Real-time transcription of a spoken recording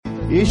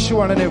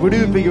യേശുവാണ് എന്നെ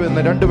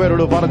വിടുവിപ്പിക്കുമെന്ന്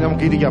രണ്ടുപേരോട് പറഞ്ഞ്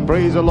നമുക്ക് ഇരിക്കാം.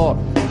 Praise the Lord.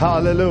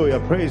 Hallelujah.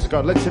 Praise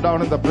God. Let's sit down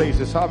in the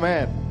places.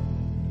 Amen.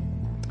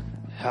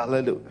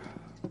 Hallelujah.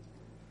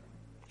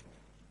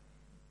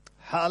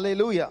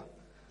 Hallelujah.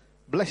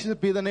 Blessed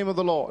be the name of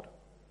the Lord.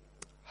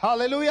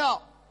 Hallelujah.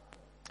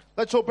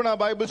 Let's open our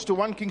Bibles to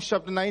 1 Kings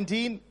chapter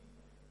 19,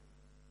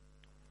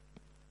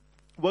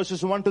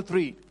 verses 1 to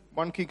 3.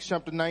 1 Kings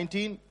chapter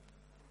 19,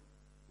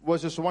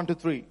 verses 1 to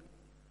 3.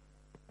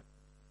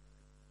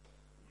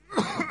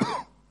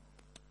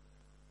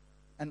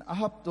 And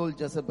Ahab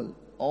told Jezebel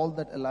all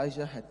that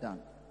Elijah had done,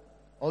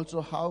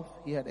 also how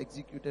he had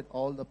executed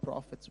all the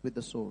prophets with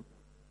the sword.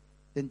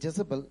 Then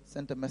Jezebel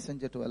sent a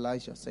messenger to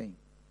Elijah, saying,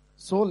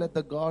 So let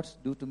the gods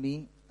do to me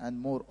and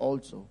more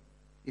also,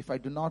 if I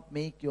do not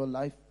make your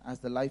life as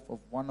the life of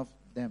one of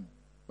them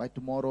by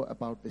tomorrow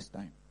about this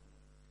time.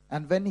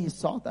 And when he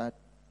saw that,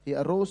 he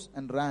arose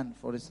and ran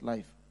for his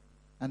life,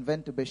 and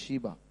went to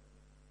Beersheba,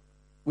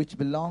 which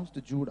belongs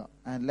to Judah,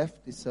 and left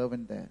his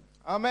servant there.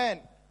 Amen.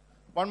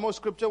 One more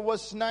scripture,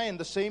 verse 9,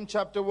 the same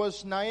chapter,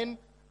 verse 9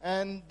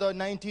 and the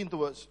 19th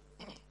verse.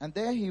 And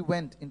there he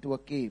went into a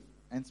cave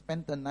and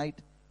spent the night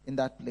in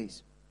that place.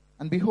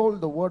 And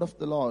behold, the word of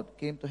the Lord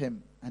came to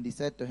him, and he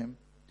said to him,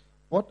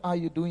 What are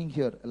you doing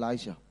here,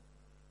 Elijah?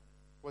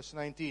 Verse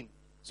 19.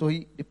 So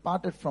he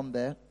departed from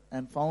there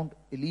and found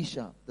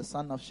Elisha, the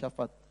son of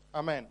Shaphat.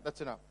 Amen.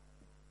 That's enough.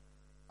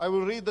 I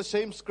will read the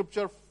same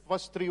scripture,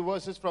 first 3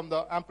 verses from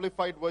the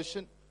Amplified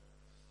Version.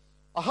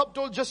 Ahab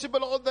told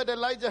Jezebel all that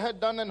Elijah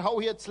had done and how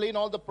he had slain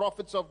all the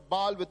prophets of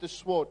Baal with his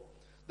sword.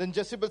 Then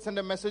Jezebel sent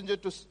a messenger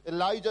to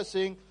Elijah,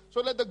 saying,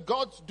 So let the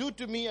gods do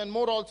to me and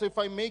more also if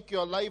I make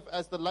your life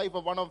as the life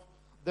of one of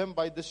them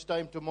by this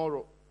time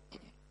tomorrow.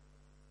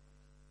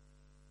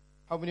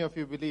 How many of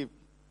you believe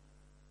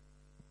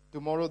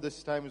tomorrow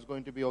this time is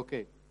going to be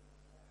okay?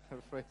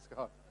 Praise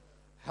God.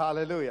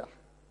 Hallelujah.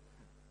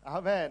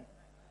 Amen.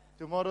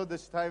 Tomorrow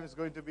this time is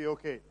going to be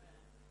okay.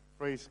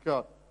 Praise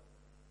God.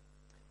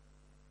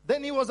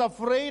 Then he was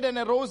afraid and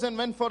arose and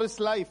went for his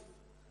life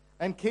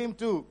and came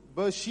to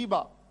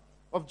Beersheba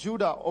of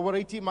Judah, over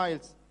 80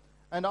 miles,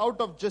 and out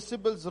of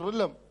Jezebel's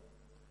realm,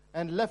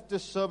 and left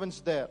his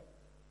servants there.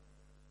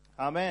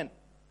 Amen.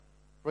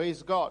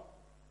 Praise God.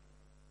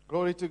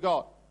 Glory to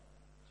God.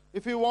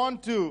 If you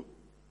want to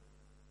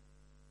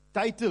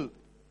title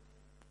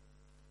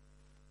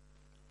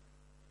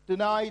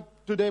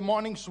today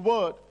morning's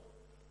word,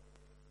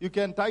 you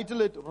can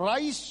title it,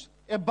 Rise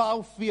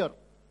Above Fear.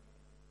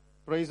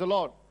 Praise the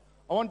Lord.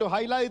 I want to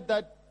highlight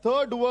that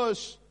third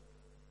verse.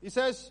 He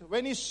says,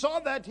 when he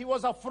saw that, he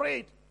was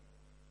afraid.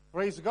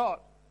 Praise God.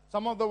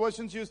 Some of the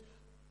versions use,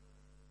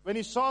 when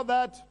he saw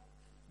that,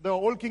 the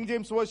Old King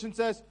James Version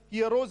says,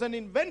 he arose and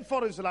he went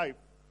for his life.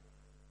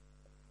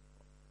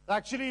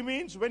 Actually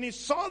means when he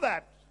saw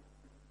that,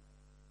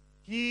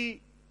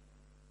 he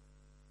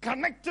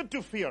connected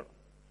to fear.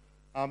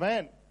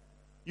 Amen.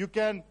 You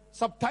can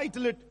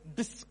subtitle it,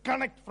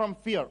 Disconnect from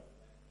Fear.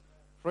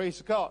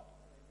 Praise God.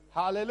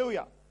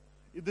 Hallelujah.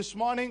 This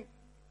morning,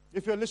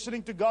 if you're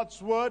listening to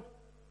God's word,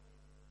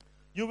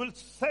 you will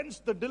sense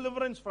the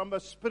deliverance from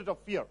a spirit of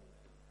fear.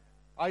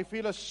 I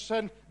feel a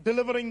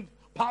delivering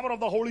power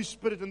of the Holy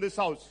Spirit in this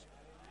house.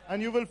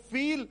 And you will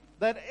feel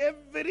that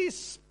every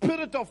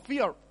spirit of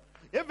fear,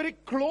 every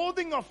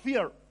clothing of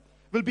fear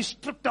will be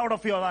stripped out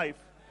of your life.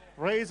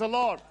 Praise the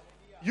Lord.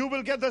 You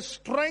will get the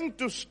strength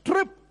to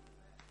strip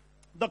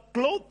the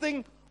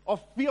clothing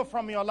of fear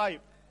from your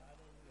life.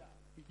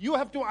 You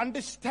have to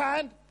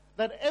understand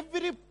that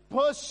every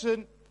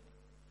person,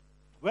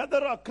 whether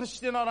a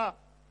Christian or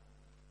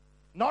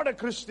not a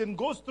Christian,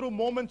 goes through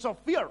moments of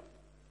fear.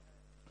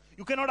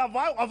 You cannot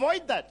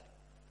avoid that.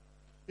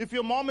 If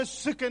your mom is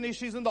sick and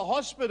she's in the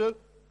hospital,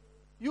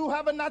 you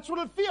have a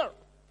natural fear.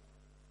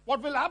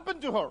 What will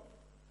happen to her?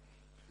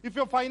 If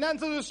your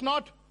finances is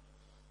not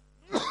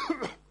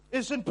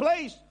is in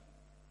place,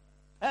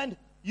 and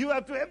you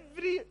have to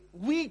every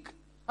week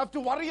have to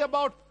worry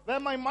about where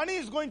my money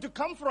is going to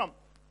come from.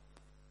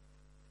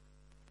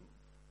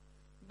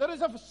 There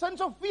is a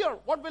sense of fear.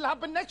 What will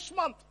happen next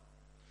month?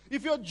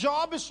 If your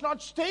job is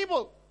not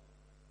stable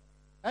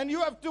and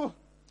you have to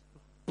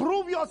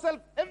prove yourself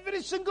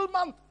every single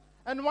month,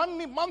 and one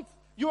month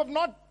you have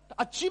not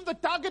achieved the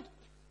target,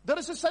 there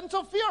is a sense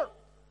of fear.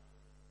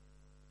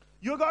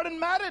 You gotten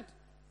married.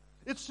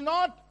 It's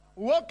not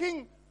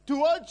working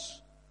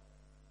towards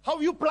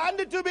how you planned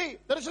it to be.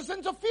 There is a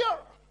sense of fear.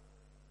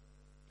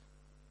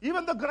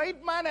 Even the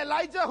great man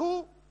Elijah,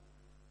 who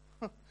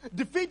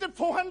defeated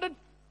 400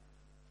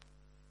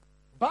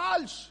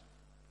 Baals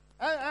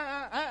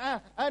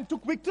and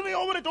took victory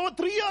over it over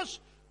 3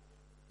 years,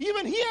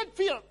 even he had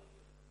fear.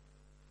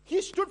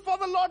 He stood for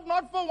the Lord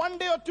not for 1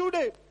 day or 2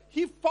 days.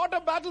 He fought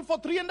a battle for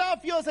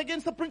 3.5 years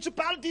against the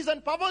principalities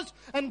and powers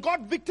and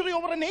got victory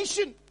over a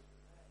nation.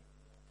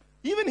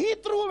 Even he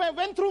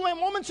went through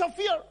moments of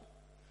fear.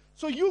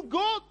 So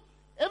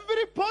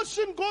every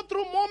person go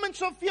through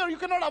moments of fear. You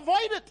cannot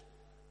avoid it.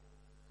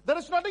 There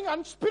is nothing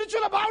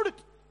unspiritual about it.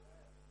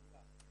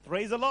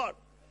 Praise the Lord.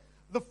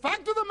 The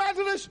fact of the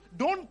matter is,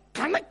 don't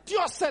connect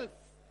yourself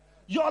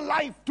your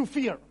life to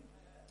fear.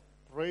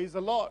 Praise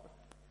the Lord.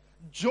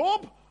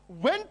 Job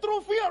went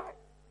through fear.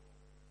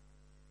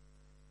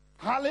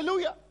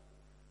 Hallelujah.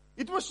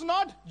 It was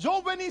not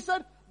Job when he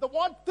said, the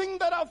one thing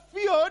that I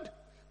feared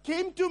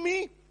came to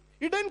me.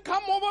 It didn't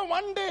come over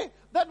one day.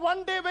 That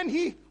one day when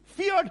he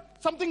feared,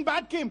 something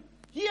bad came.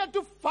 He had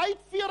to fight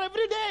fear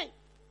every day.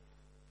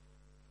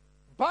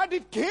 But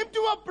it came to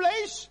a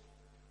place,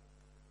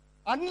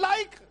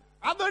 unlike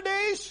other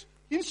days,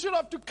 instead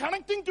of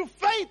connecting to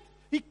faith,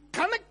 he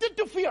connected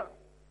to fear.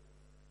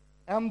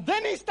 And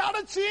then he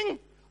started seeing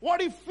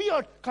what he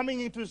feared coming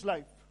into his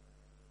life.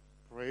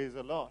 Praise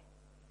the Lord.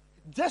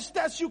 Just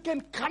as you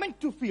can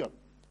connect to fear,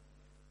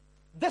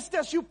 just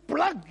as you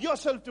plug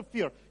yourself to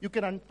fear, you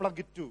can unplug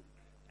it too.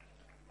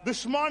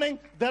 This morning,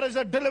 there is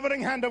a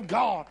delivering hand of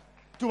God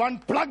to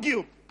unplug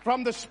you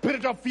from the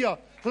spirit of fear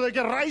so that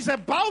you can rise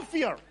above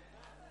fear.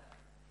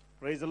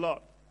 Praise the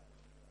Lord.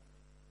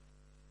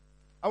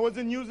 I was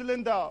in New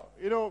Zealand, a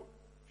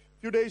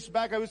few days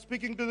back. I was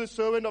speaking to the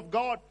servant of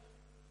God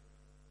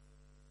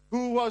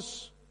who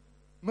was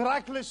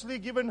miraculously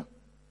given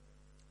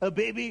a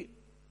baby.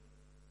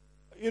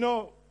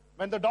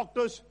 When the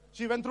doctors,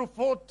 she went through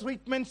 4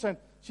 treatments and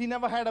she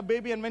never had a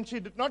baby. And when she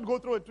did not go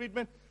through a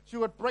treatment, she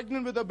got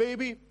pregnant with a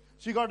baby.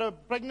 She got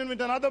pregnant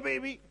with another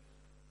baby.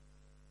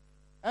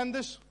 And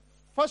this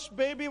first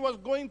baby was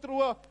going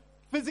through a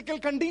physical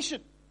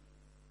condition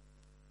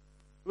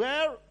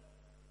where,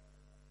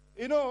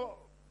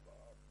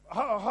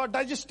 her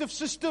digestive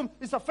system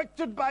is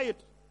affected by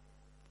it.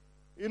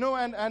 There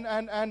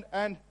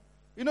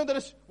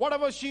is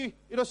whatever she,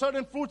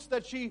 certain fruits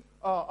that she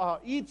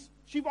eats,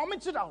 she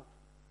vomits it out.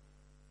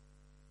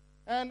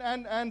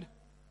 And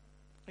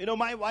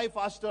my wife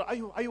asked her,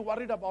 are you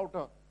worried about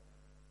her?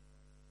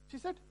 She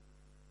said,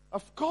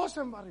 of course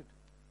I'm worried.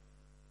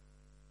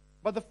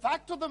 But the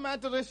fact of the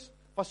matter is,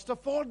 first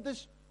of all,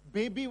 this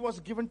baby was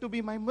given to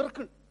be my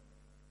miracle.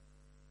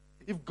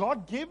 If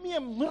God gave me a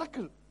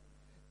miracle,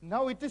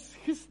 now it is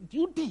His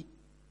duty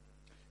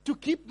to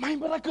keep my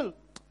miracle.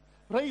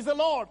 Praise the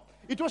Lord.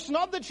 It was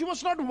not that she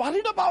was not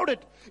worried about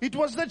it. It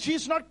was that she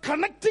is not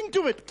connecting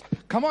to it.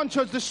 Come on,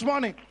 church, this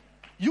morning.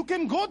 You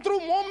can go through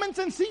moments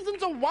and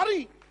seasons of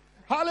worry.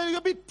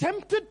 Hallelujah. Be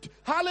tempted,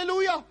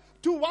 hallelujah,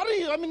 to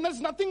worry. I mean,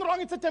 there's nothing wrong.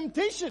 It's a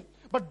temptation.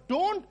 But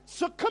don't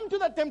succumb to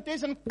that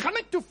temptation.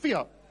 Connect to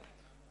fear.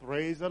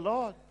 Praise the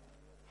Lord.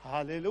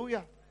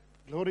 Hallelujah.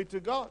 Glory to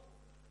God.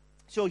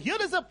 So here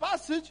is a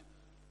passage.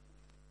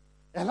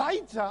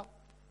 Elijah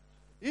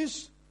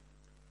is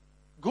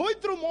going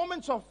through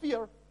moments of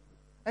fear,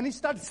 and he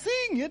starts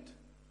seeing it.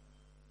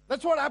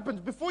 That's what happens.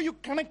 Before you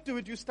connect to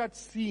it, you start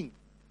seeing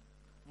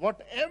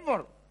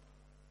whatever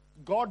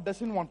God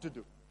doesn't want to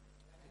do.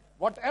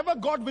 Whatever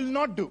God will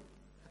not do.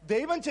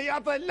 ദൈവം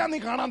ചെയ്യാത്ത എല്ലാം നീ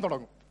കാണാൻ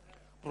തുടങ്ങും.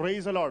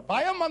 Praise the Lord.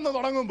 ഭയം വന്ന്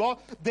തുടങ്ങുമ്പോ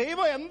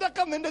ദൈവം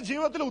എന്തൊക്കെ നിന്റെ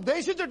ജീവിതത്തിൽ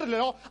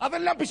ഉദ്ദേശിച്ചിട്ടില്ലയോ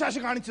അതെല്ലാം പിശാച്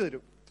കാണിച്ചു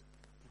തരും.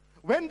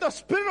 When the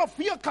spirit of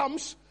fear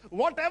comes,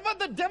 whatever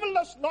the devil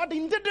has not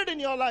intended in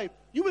your life,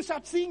 you will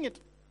start seeing it.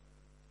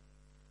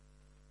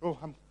 Oh,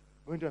 I'm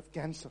going to have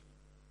cancer.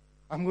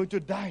 I'm going to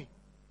die.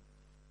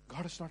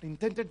 God has not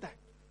intended that.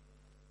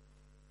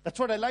 That's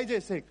what Elijah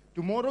is saying.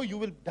 Tomorrow you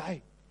will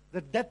die. The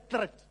death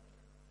threat.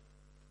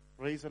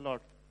 Praise the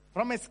Lord.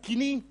 From a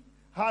skinny,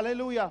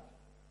 hallelujah,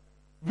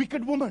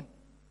 wicked woman.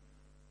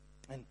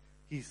 And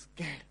he's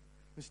scared.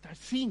 You start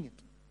seeing it.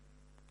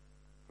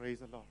 Praise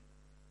the Lord.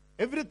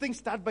 Everything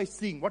starts by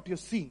seeing what you're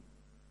seeing.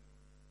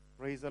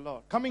 Praise the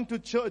Lord. Coming to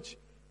church,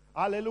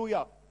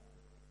 hallelujah.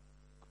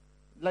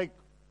 Like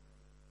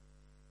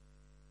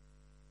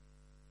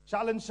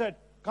Shalin said,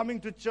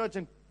 coming to church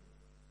and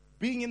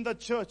being in the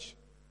church.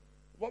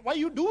 Why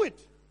you do it?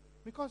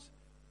 Because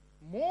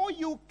more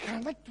you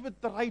connect with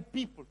the right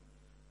people,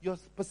 your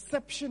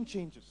perception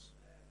changes.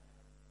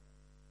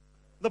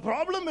 The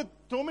problem with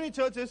so many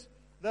churches,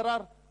 there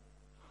are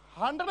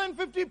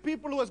 150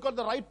 people who has got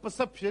the right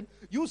perception.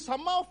 You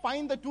somehow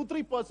find that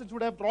 2-3%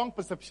 would have wrong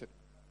perception.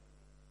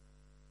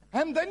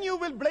 And then you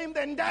will blame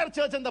the entire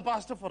church and the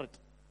pastor for it.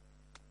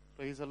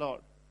 Praise the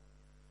Lord.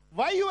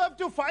 Why you have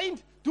to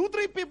find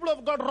 2-3 people who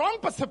have got wrong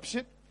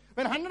perception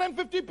when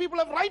 150 people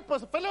have right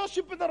perception?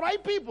 Fellowship with the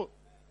right people.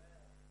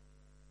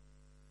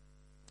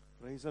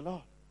 Praise the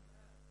Lord.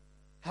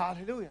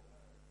 Hallelujah.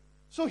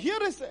 So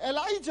here is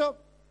Elijah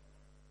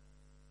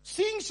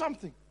seeing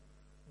something.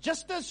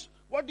 Just as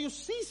what you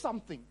see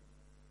something,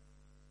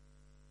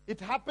 it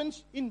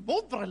happens in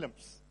both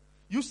realms.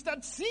 You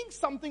start seeing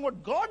something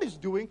what God is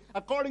doing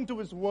according to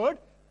His word,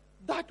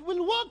 that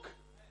will work.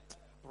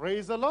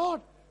 Praise the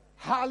Lord.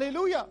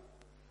 Hallelujah.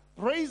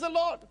 Praise the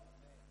Lord.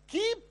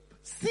 Keep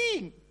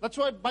seeing. That's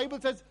why the Bible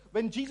says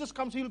when Jesus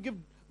comes, He'll give,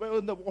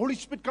 when the Holy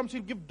Spirit comes,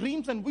 He'll give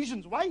dreams and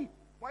visions. Why?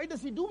 Why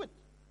does He do it?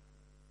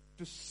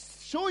 To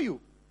show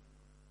you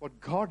what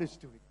God is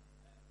doing.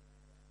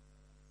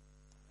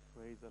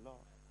 Praise the Lord.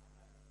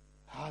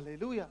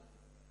 Hallelujah.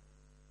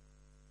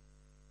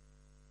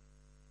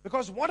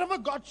 Because whatever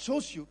God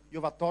shows you, you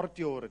have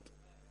authority over it.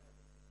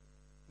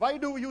 Why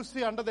do you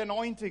say under the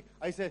anointing,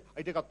 I say,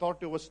 I take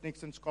authority over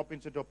snakes and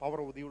scorpions and power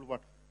over the evil one?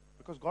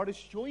 Because Because God is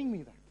showing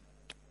me that.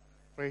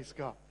 Praise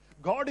God.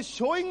 God is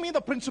showing me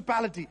the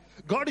principality.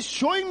 God is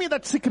showing me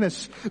that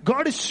sickness.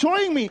 God is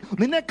showing me.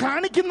 നിന്നെ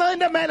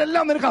കാണിക്കുന്നതിന്റെ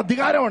മേലെല്ലാം നിനക്ക്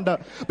അധികാരമുണ്ട്.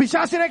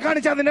 പിശാചിനെ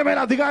കാണിച്ചാൽ നിന്റെ മേൽ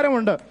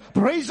അധികാരമുണ്ട്.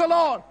 Praise the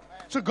Lord.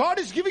 So God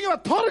is giving you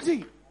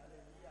authority.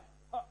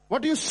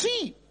 What do you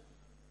see?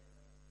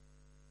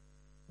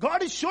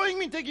 God is showing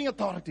me taking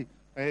authority.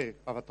 Hey,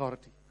 I have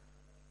authority.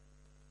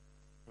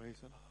 Praise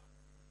the Lord.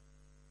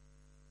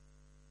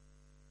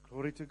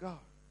 Glory to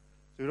God.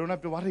 So you don't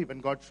have to worry when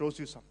God shows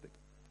you something.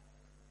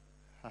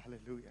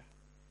 Hallelujah.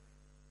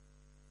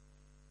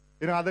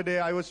 Other day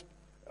I was,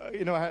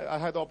 I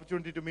had the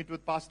opportunity to meet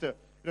with Pastor.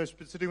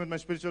 Sitting with my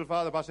spiritual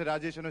father, Pastor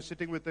Rajesh, and I was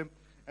sitting with him,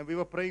 and we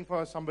were praying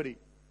for somebody.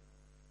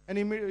 And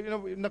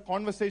in the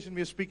conversation,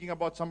 we were speaking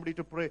about somebody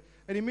to pray.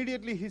 And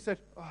immediately he said,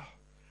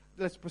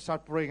 let's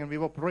start praying. And we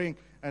were praying,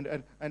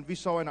 and we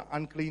saw an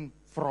unclean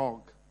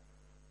frog.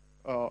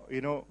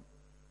 And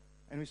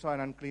we saw an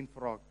unclean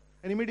frog.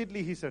 And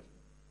immediately he said,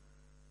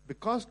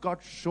 because God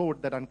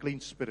showed that unclean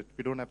spirit,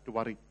 we don't have to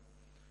worry.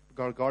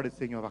 God is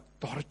saying you have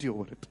authority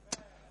over it.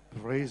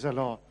 Praise the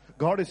Lord.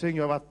 God is saying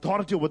you have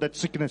authority over that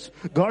sickness.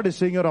 God is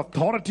saying you have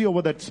authority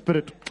over that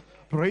spirit.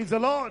 Praise the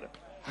Lord.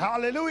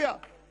 Hallelujah.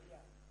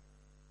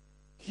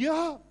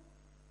 Here,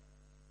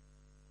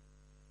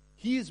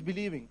 he is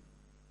believing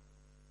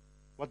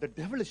what the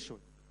devil is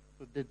showing.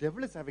 So the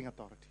devil is having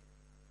authority.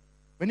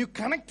 When you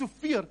connect to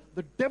fear,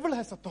 the devil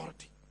has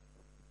authority.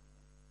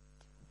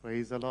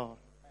 Praise the Lord.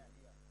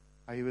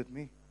 Are you with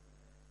me?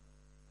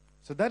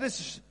 So that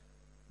is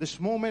this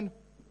moment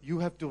you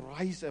have to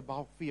rise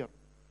above fear.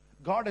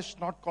 God has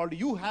not called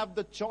you. You have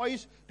the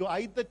choice to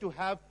either to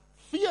have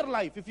fear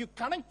life. If you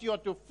connect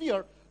to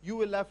fear, you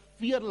will have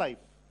fear life.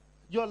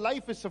 Your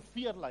life is a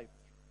fear life.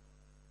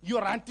 You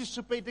are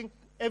anticipating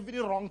every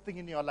wrong thing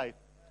in your life.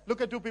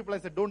 Look at two people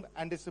and say, don't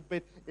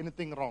anticipate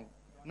anything wrong.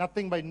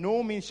 Nothing by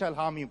no means shall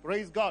harm you.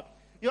 Praise God.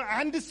 Your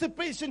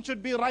anticipation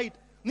should be right.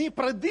 നീ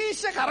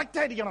പ്രതീക്ഷ correct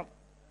ആയിരിക്കണം.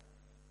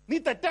 നീ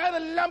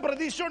തെറ്റായതെല്ലാം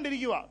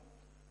പ്രതീക്ഷിച്ചുകൊണ്ടിരിക്കുക.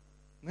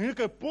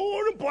 നിനക്ക്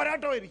എപ്പോഴും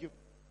പോരാട്ടമായിരിക്കും.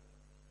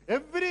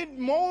 Every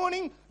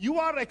morning you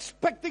are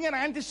expecting and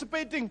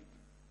anticipating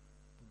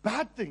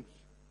bad things.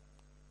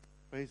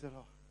 Praise the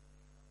Lord.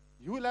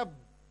 You will have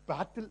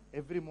battle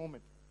every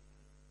moment.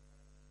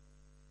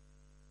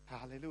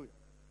 Hallelujah.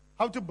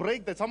 How to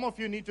break that? Some of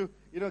you need to,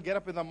 get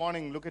up in the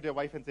morning, look at your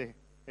wife and say,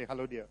 hey,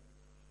 hello dear.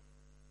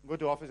 Go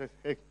to office and say,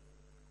 hey,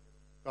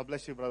 God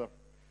bless you, brother.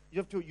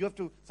 You have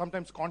to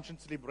sometimes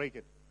consciously break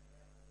it.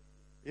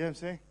 You know what I'm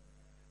saying?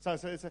 So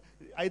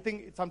I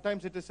think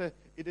sometimes it is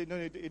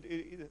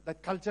that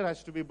culture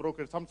has to be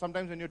broken.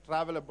 Sometimes when you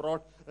travel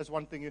abroad, that's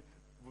one thing.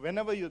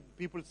 Whenever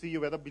people see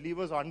you, whether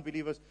believers or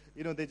unbelievers,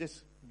 they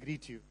just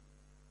greet you.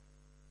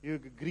 You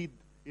greet,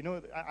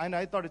 and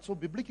I thought it's so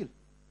biblical.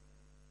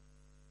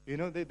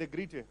 They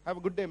greet you. Have a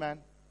good day, man.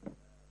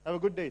 Have a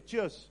good day.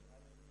 Cheers.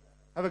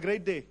 Have a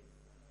great day.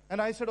 And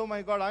I said, oh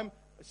my God, I'm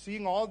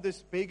seeing all this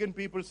pagan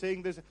people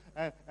saying this,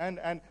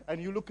 and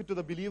you look into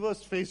the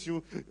believer's face,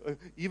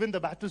 even the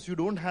battles you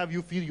don't have,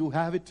 you feel you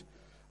have it.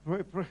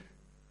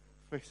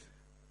 Praise.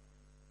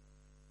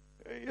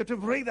 You have to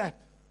break that.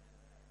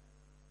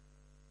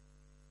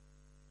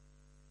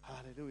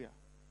 Hallelujah.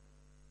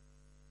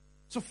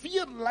 So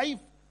fear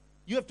life,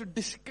 you have to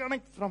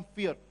disconnect from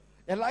fear.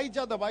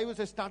 Elijah, the Bible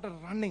says, started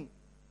running.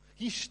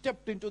 He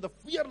stepped into the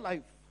fear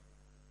life.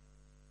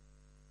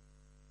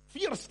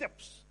 Fear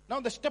steps. Now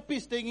the step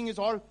he's taking is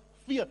all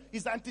fear.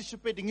 He's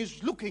anticipating.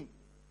 He's looking.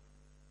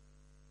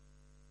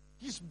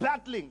 He's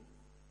battling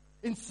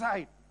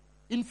inside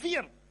in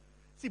fear.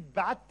 See,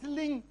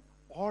 battling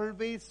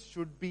always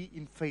should be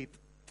in faith.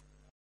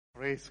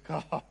 Praise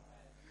God.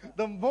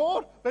 The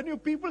more, when you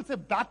people say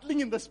battling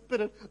in the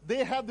spirit,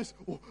 they have this,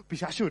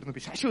 pishachu irunnu.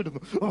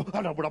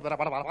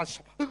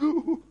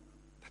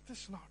 That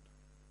is not.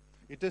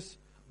 It is,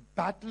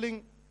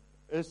 battling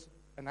is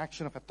an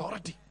action of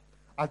authority.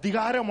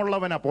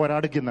 അധികാരമുള്ളവനാ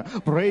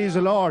പോരാടുന്ന. Praise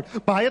the Lord.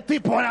 ഭയത്തിൽ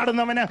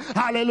പോരാടുന്നവന്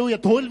hallelujah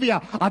തോൽവിയ.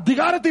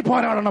 അധികാരത്തിൽ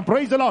പോരാടണം.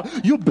 Praise the Lord.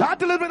 You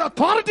battle with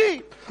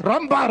authority.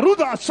 Ramba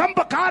ruda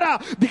sambakara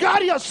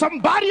digaria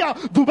sambaria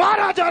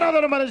dubara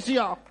jaradana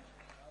malaysia.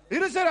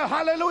 It is a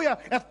hallelujah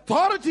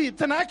authority.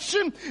 It's an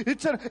action.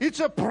 It's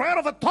a prayer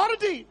of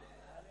authority.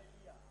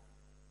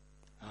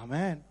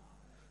 Amen.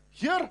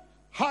 Here,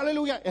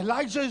 hallelujah,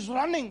 Elijah is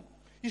running.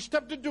 He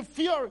stepped into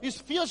fear. His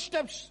fear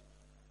steps.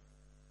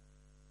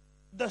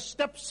 The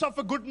steps of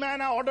a good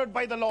man are ordered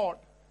by the Lord.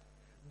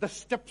 The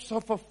steps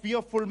of a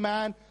fearful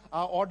man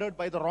are ordered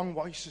by the wrong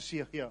voices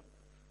here.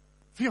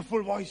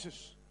 Fearful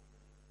voices.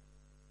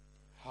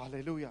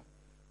 Hallelujah.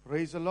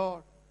 Praise the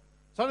Lord.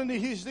 Suddenly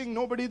he's saying,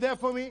 nobody there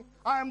for me.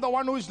 I am the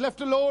one who is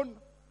left alone.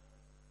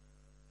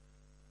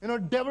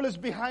 Devil is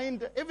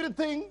behind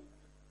everything.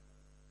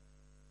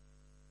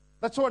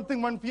 That's one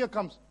thing when fear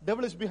comes.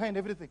 Devil is behind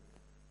everything.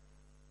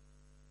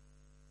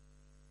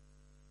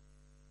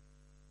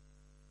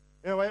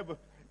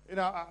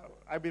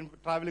 I've been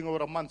traveling over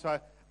a month, so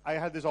I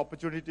had this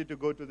opportunity to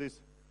go to these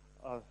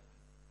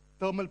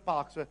thermal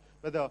parks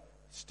where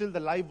still the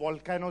live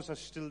volcanoes are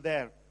still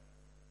there.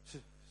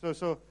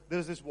 So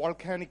there's this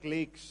volcanic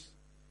lakes.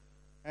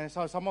 And I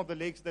saw some of the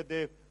lakes that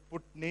they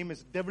put name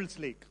is Devil's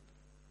Lake.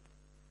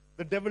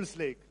 The Devil's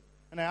Lake.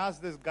 And I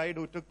asked this guide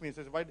who took me, he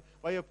says,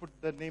 why you put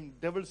the name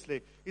Devil's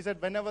Lake? He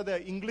said, whenever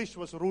the English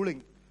was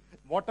ruling,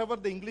 whatever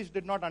the English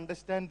did not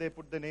understand, they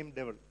put the name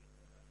Devil.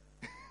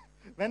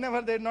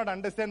 Whenever they did not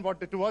understand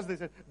what it was, they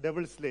said,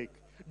 Devil's Lake,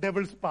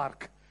 Devil's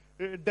Park,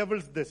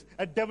 Devil's this,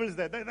 Devil's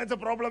that. That's a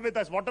problem with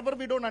us. Whatever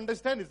we don't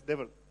understand is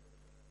devil.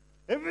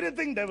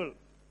 Everything devil.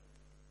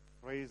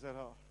 Praise the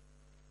Lord.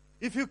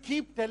 If you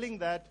keep telling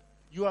that,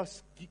 you are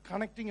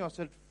connecting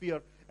yourself to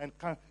fear and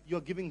you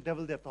are giving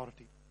devil the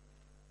authority.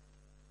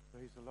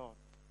 Praise the Lord.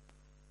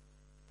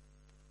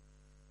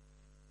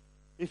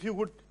 If you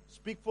would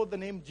speak for the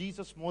name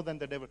Jesus more than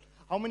the devil.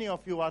 How many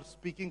of you are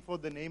speaking for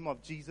the name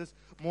of Jesus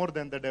more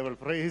than the devil?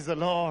 Praise the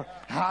Lord.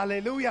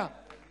 Hallelujah.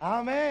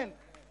 Amen.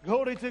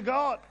 Glory to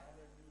God.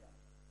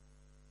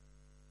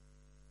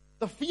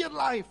 The fear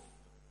life.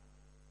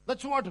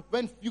 That's what,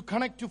 when you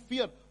connect to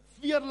fear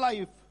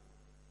life,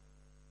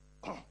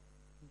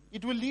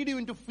 it will lead you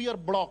into fear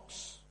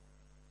blocks.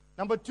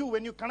 Number 2,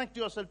 when you connect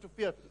yourself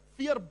to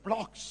fear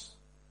blocks.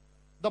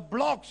 The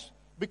blocks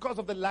because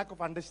of the lack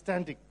of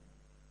understanding.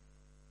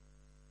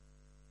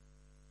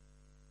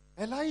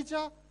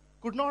 Elijah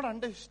could not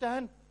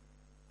understand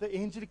the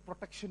angelic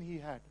protection he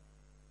had.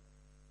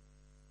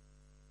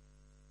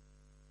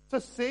 So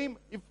same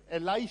if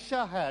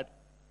Elisha had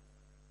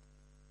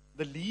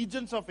the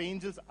legions of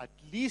angels, at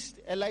least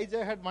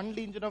Elijah had one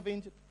legion of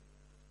angels.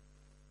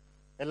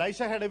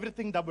 Elisha had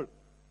everything double.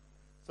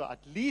 So at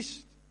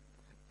least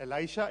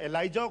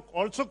Elijah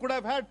also could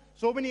have had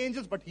so many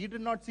angels, but he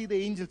did not see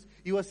the angels.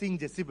 He was seeing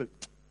Jezebel.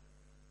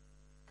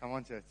 Come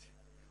on, church.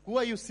 Who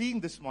are you seeing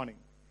this morning?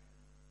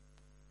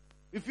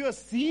 If you are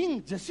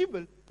seeing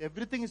Jezebel,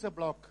 everything is a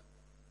block.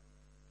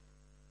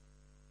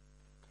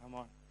 Come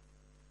on.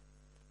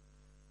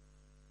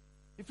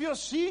 If you are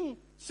seeing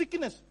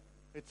sickness,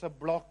 it's a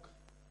block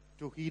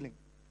to healing.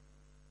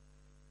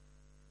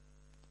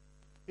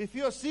 If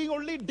you are seeing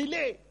only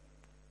delay,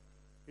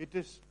 it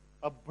is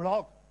a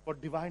block for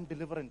divine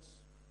deliverance.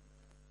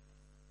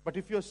 But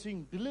if you are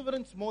seeing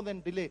deliverance more than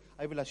delay,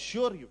 I will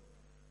assure you,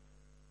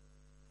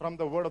 from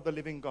the word of the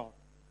living God,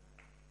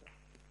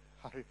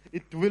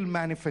 it will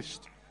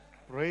manifest.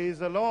 Praise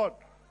the Lord.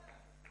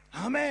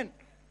 Amen.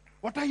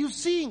 What are you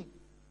seeing?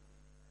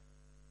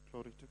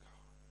 Glory to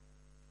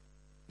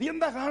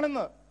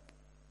God.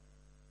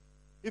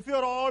 If you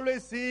are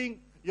always seeing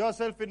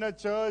yourself in a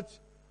church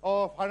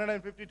of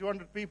 150,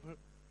 200 people,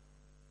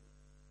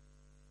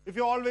 if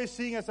you're always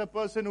seeing as a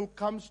person who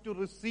comes to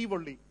receive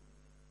only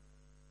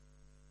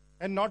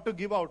and not to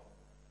give out,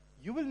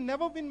 you will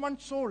never win one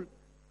soul.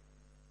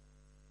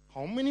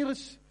 How many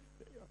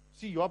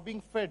see, you are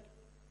being fed.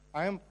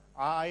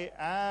 I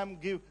am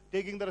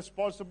taking the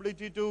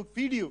responsibility to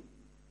feed you.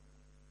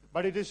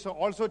 But it is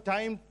also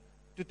time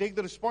to take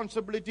the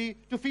responsibility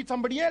to feed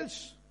somebody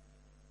else.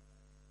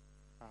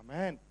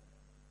 Amen.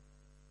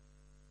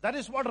 That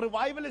is what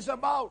revival is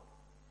about.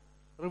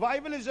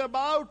 Revival is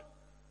about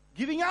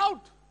giving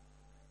out.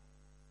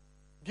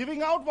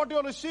 Giving out what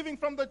you're receiving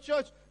from the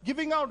church.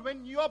 Giving out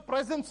when your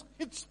presence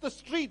hits the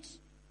streets.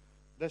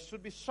 There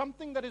should be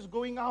something that is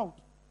going out.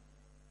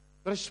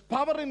 There is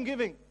power in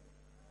giving.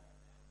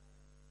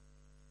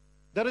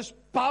 There is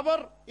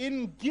power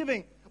in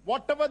giving.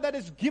 Whatever that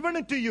is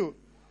given to you,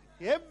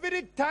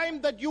 every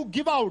time that you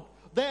give out,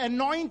 the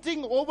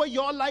anointing over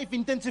your life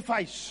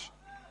intensifies.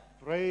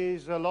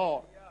 Praise the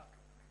Lord.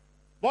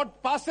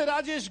 What Pastor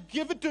Rajesh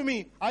give it to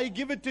me, I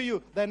give it to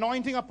you. The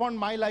anointing upon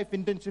my life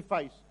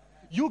intensifies.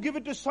 You give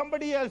it to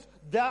somebody else,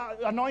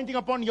 the anointing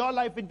upon your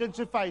life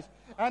intensifies.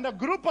 And a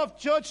group of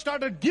church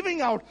started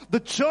giving out. The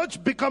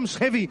church becomes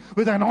heavy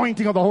with the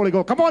anointing of the Holy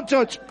Ghost. Come on,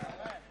 church.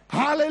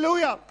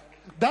 Hallelujah.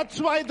 That's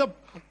why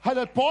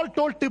Paul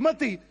told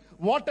Timothy,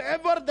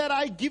 whatever that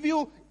I give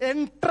you,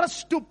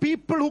 entrust to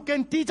people who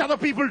can teach other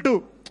people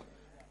to.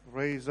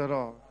 Praise the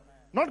Lord.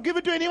 Not give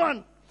it to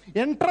anyone.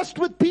 Entrust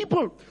with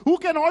people who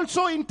can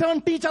also in turn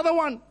teach other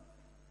one.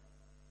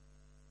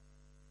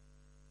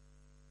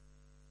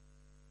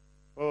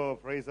 Oh,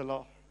 praise the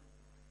Lord.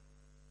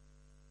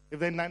 If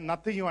there's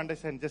nothing you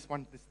understand, just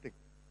want this thing.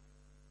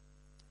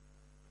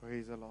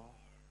 Praise the Lord.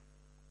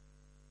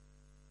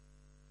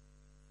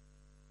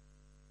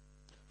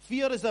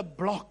 Fear is a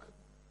block,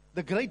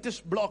 the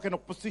greatest block and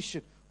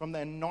opposition from the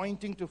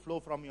anointing to flow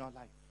from your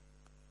life.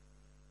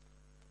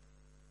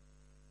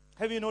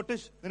 Have you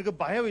noticed? If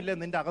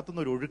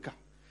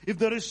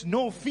there is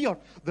no fear,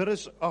 there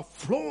is a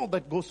flow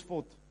that goes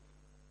forth.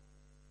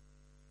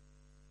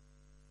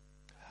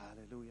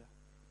 Hallelujah.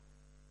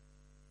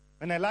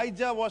 When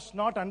Elijah was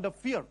not under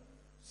fear,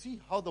 see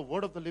how the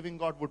word of the living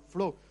God would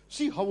flow.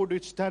 See how would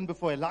it stand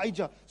before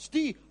Elijah.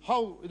 See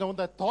how, the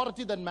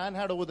authority that man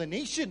had over the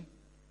nation.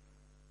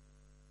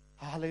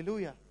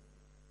 Hallelujah.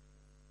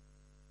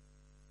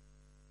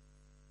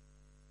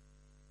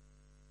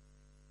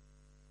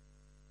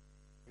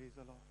 Praise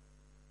the Lord.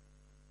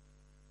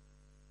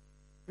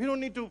 We don't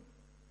need to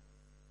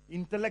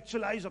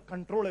intellectualize or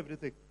control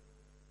everything.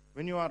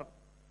 When you are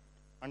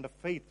under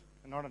faith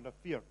and not under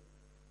fear.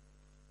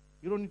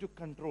 You don't need to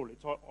control.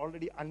 It's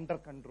already under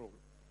control.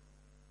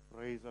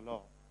 Praise the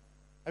Lord.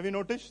 Have you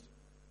noticed?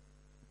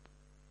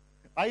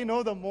 I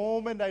know the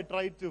moment I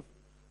try to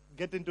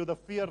get into the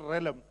fear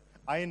realm,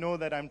 I know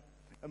that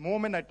the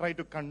moment I try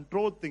to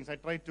control things, I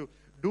try to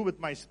do with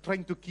my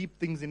strength to keep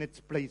things in its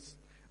place.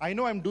 I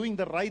know I'm doing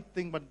the right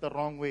thing, but the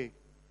wrong way.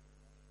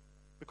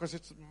 Because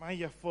it's my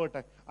effort.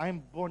 I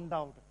am burned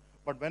out.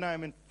 But when I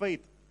am in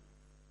faith,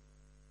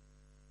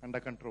 under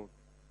control.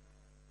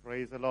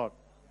 Praise the Lord.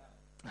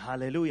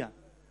 Hallelujah.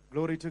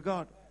 Glory to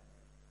God.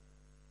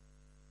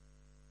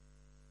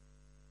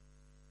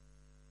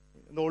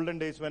 In the olden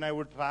days when I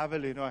would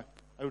travel, I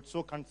was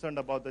so concerned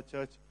about the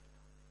church.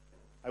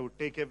 I would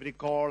take every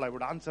call. I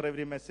would answer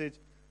every message.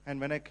 And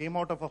when I came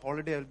out of a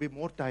holiday, I would be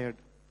more tired.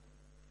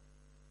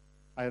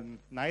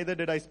 Neither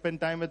did I spend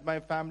time with my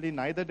family.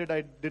 Neither did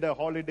I did a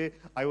holiday.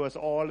 I was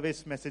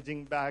always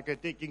messaging back,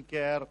 taking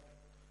care.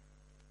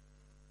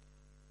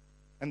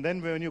 And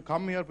then when you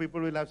come here,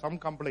 people will have some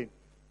complaint.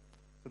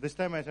 So this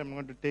time I said, I'm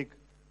going to take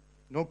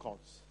no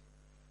calls.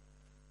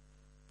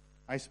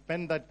 I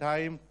spent that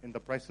time in the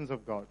presence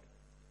of God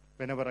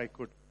whenever I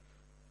could.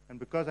 And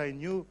because I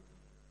knew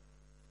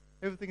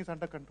everything is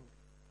under control.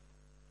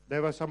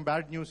 There was some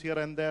bad news here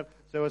and there.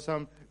 There was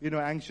some,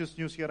 anxious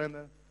news here and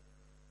there.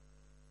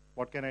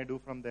 What can I do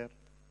from there?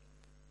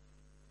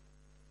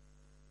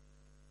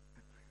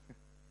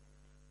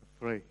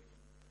 Pray.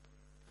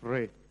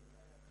 Pray.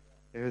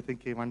 Everything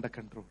came under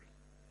control.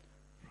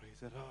 Praise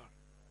the Lord.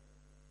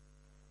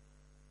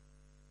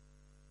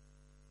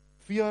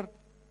 Fear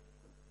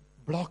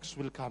blocks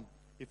will come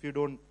if you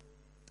don't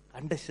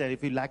understand,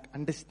 if you lack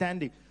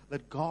understanding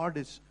that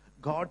God's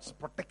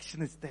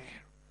protection is there.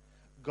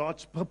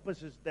 God's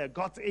purpose is there.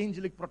 God's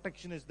angelic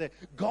protection is there.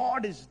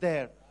 God is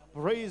there.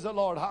 Praise the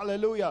Lord.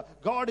 Hallelujah.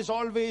 God is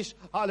always,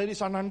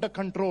 under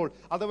control.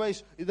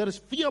 Otherwise, there is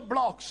fear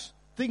blocks.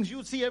 Things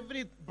you see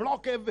every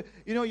block,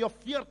 your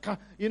fear,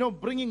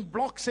 bringing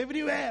blocks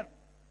everywhere.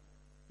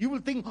 You will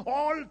think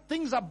all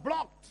things are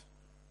blocked.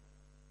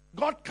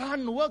 God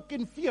can't work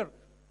in fear.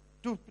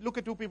 Look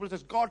at two people and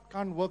says, God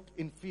can't work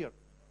in fear.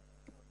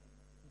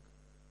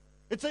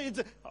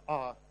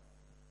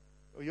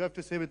 You have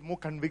to say with more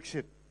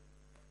conviction.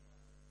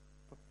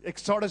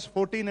 Exodus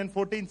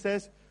 14:14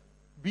 says,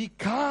 be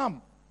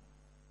calm.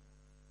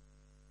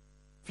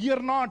 Fear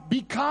not,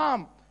 be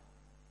calm.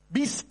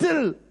 Be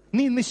still.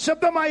 നീ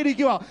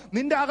നിശബ്ദമായിരിക്കുക.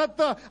 നിന്റെ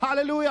അകത്ത്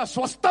hallelujah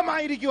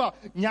സ്വസ്ഥമായിരിക്കുക.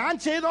 ഞാൻ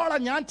ചെയ്തോളാം,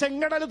 ഞാൻ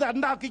ചെങ്കടൽ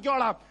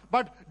ഉണ്ടാക്കിക്കോളാം.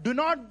 But do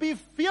not be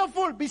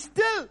fearful, be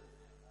still.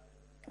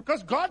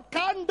 Because God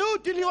can't do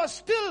till you are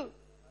still.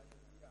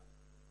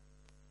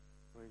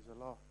 Praise the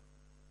Lord.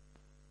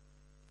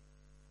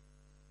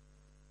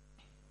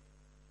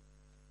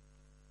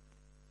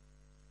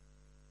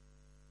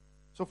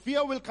 So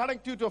fear will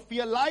connect you to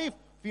fear life,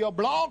 fear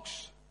blocks.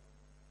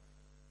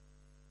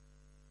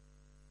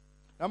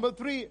 Number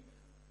 3,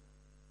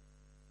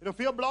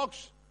 fear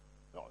blocks,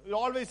 you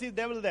always see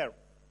devil there.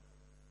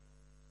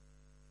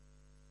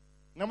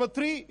 Number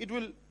 3, it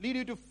will lead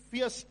you to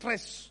fear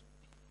stress.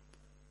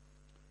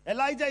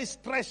 Elijah is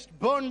stressed,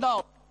 burned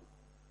out.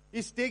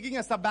 He's taking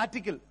a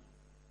sabbatical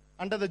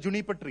under the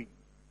juniper tree.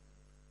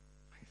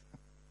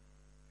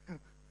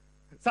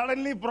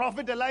 Suddenly,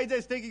 Prophet Elijah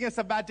is taking a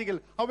sabbatical.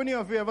 How many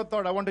of you ever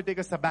thought, I want to take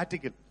a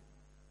sabbatical?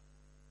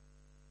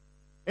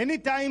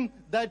 Anytime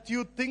that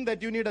you think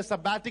that you need a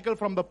sabbatical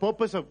from the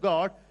purpose of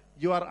God,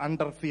 you are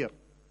under fear.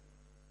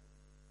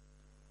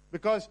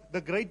 Because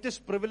the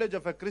greatest privilege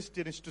of a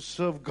Christian is to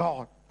serve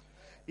God.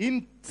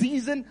 In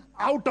season,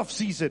 out of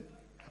season.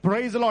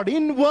 Praise the Lord.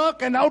 In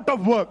work and out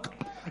of work.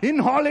 In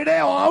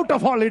holiday or out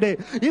of holiday.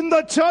 In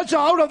the church or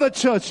out of the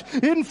church.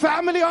 In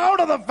family or out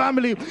of the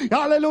family.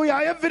 Hallelujah.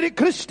 Every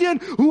Christian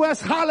who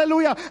has,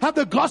 hallelujah, had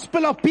the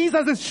gospel of peace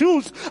as his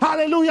shoes.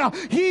 Hallelujah.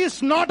 He is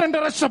not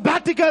under a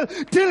sabbatical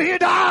till he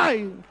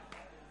die.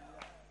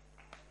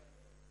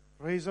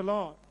 Praise the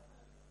Lord.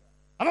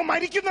 അവൻ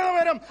മരിക്കുന്നത്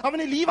വരെ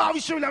അവന് leave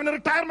ആവശ്യമില്ല, അവന്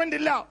retirement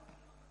ഇല്ല.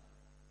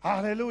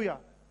 Hallelujah.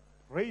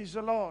 Praise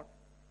the Lord.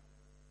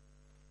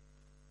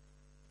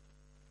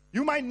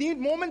 You might need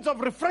moments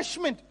of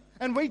refreshment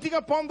and waiting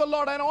upon the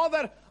Lord and all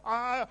that.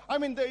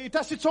 It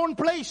has its own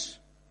place.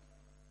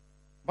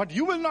 But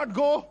you will not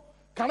go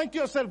connect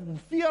yourself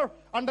fear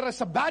under a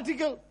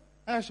sabbatical.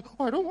 And say,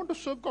 I don't want to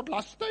serve God.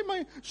 Last time I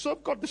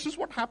served God, this is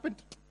what happened.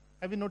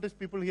 Have you noticed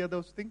people hear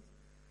those things?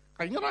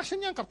 കഴിഞ്ഞ പ്രാവശ്യം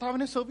ഞാൻ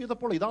കർത്താവിനെ serve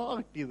ചെയ്തപ്പോൾ ഇതാ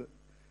കിട്ടിയത്.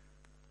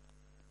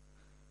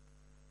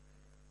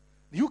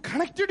 You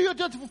connected your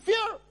church for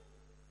fear.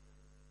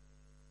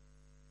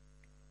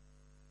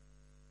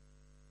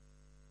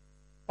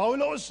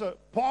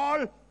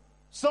 Paul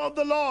served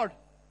the Lord.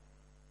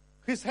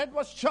 His head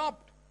was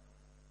chopped.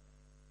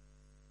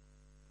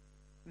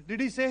 Did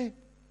he say?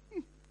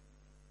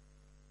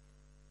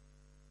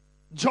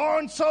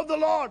 John served the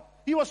Lord.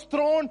 He was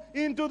thrown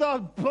into the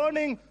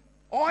burning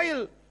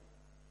oil.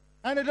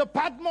 And at the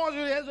Patmos, he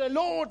has a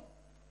load.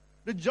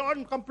 Did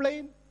John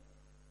complain?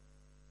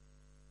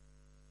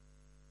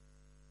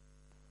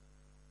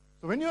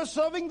 So when you're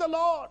serving the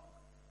Lord,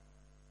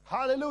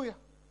 hallelujah,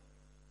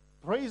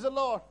 Praise the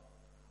Lord.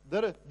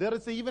 There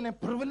is even a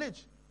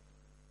privilege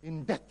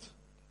in death.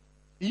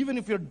 Even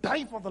if you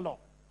die for the Lord.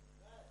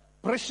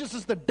 Precious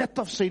is the death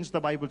of saints, the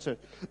Bible says.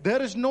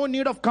 There is no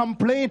need of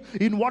complaint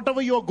in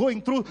whatever you are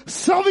going through,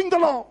 serving the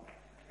Lord.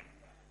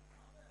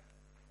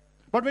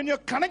 But when you're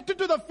connected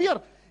to the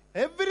fear,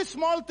 every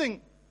small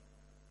thing,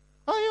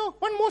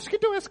 one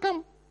mosquito has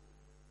come.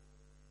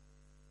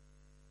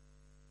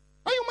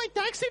 My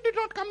taxi did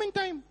not come in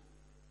time.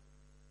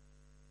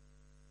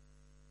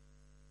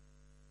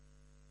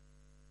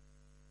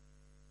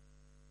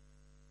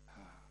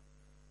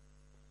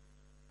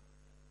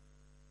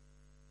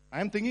 I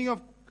am thinking of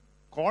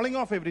calling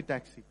off every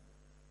taxi.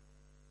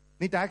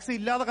 നീ taxi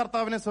ഇല്ലാതെ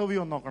കർത്താവിനെ serve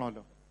ചെയ്യുമെന്ന്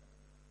നോക്കണമല്ലോ.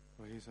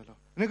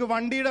 നിനക്ക്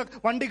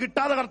വണ്ടി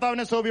കിട്ടാതെ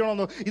കർത്താവിനെ serve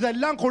ചെയ്യണമെന്നോ?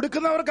 ഇതെല്ലാം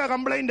കൊടുക്കുന്നവർക്കാ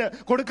complaint,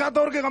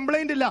 കൊടുക്കാത്തവർക്ക്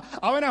complaint ഇല്ല.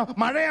 അവന്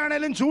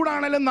മഴയാണേലും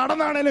ചൂടാണേലും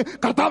നടന്നാണേലും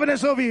കർത്താവിനെ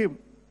സെർവ് ചെയ്യും.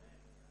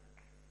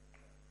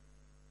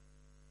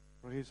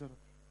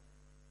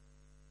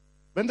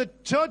 When the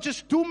church is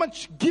too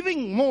much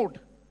giving mode,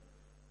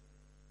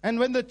 and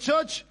when the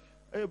church,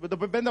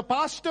 when the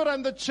pastor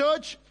and the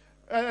church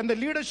and the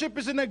leadership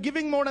is in a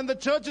giving mode and the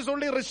church is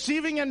only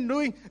receiving and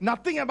doing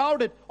nothing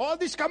about it, all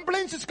these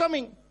complaints is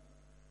coming.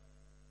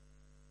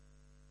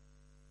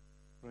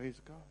 Praise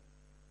God.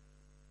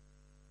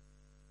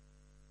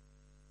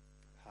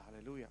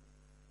 Hallelujah.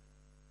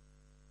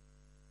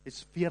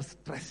 It's fear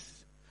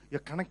stress.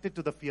 You're connected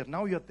to the fear.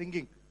 Now you're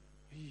thinking,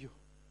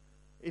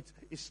 it's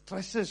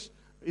stresses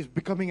is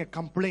becoming a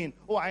complaint.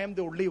 Oh, I am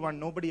the only one.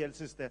 Nobody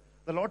else is there.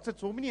 The Lord said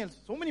so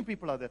many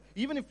people are there.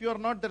 Even if you are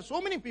not there, so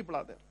many people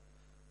are there.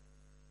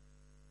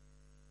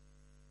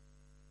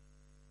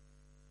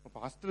 Oh,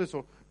 pastor is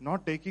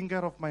not taking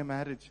care of my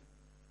marriage.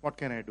 What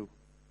can I do?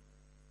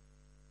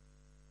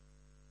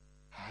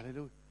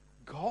 Hallelujah.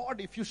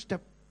 God, if you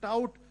stepped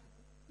out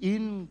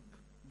in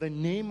the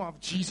name of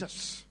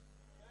Jesus,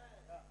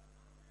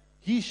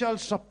 He shall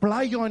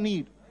supply your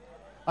need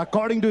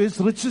according to His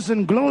riches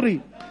and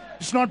glory.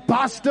 It's not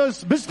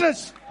pastor's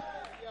business.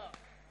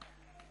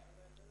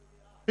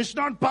 It's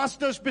not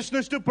pastor's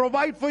business to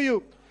provide for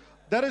you.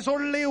 There is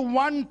only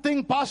one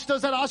thing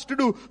pastors are asked to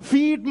do: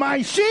 feed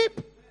my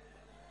sheep.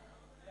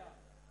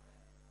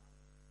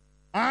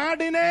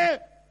 ആടിനെ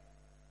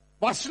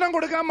ഭക്ഷണം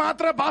കൊടുക്കാൻ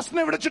മാത്രമേ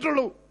പാസ്റ്ററിനെ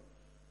വിളിച്ചിട്ടുള്ളൂ.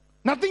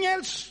 Nothing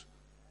else.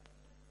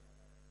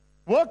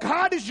 Work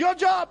hard is your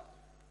job.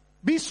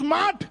 Be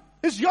smart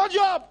is your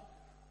job.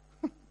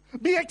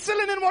 Be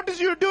excellent in what is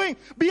you're doing.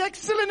 Be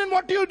excellent in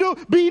what you do.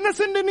 Be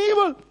innocent in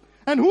evil.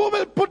 And who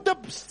will put the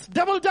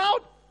devil down?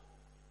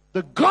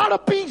 The God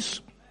of peace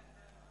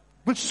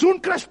will soon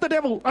crush the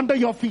devil under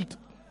your feet.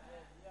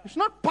 It's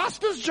not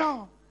pastor's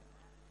job.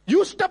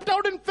 You stepped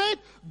out in faith,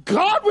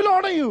 God will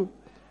honor you.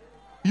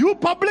 You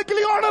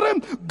publicly honor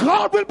Him,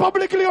 God will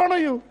publicly honor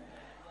you.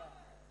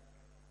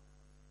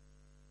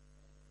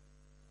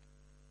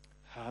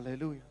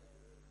 Hallelujah.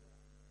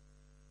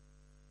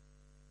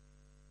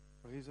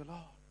 Praise the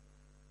Lord.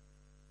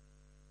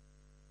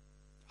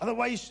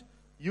 Otherwise,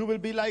 you will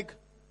be like,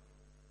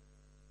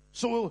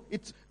 so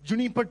it's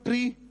juniper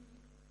tree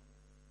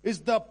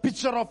is the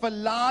picture of a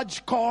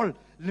large call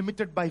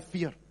limited by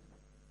fear.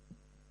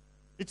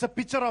 It's a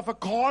picture of a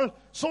call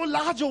so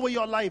large over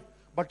your life,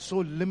 but so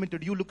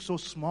limited. You look so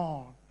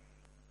small.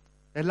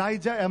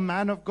 Elijah, a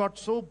man of God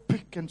so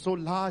big and so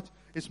large,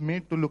 is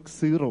made to look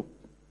zero.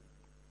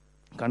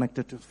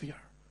 Connected to fear.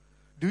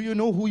 Do you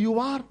know who you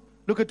are?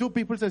 Look at two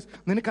people says,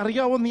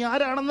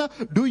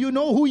 do you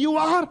know who you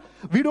are?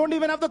 We don't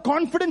even have the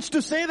confidence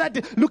to say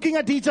that looking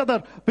at each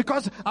other,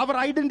 because our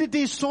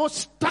identity is so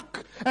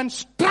stuck and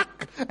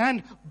struck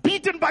and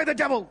beaten by the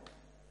devil.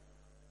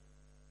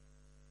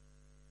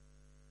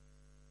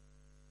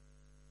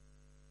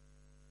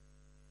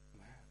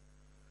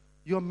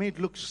 You are made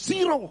look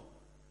zero.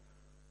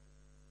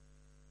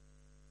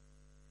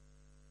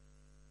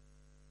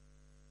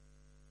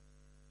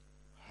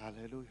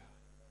 Hallelujah.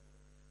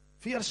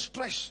 Fear,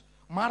 stress.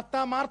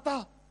 Martha,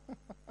 Martha.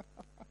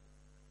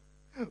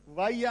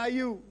 Why are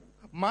you?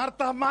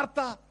 Martha,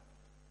 Martha.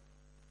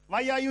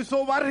 Why are you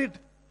so worried?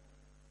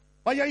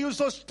 Why are you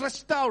so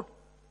stressed out?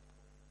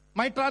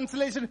 My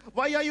translation,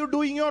 why are you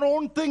doing your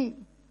own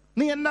thing?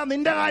 Why are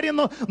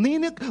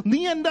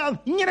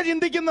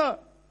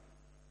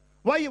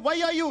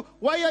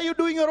you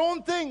doing your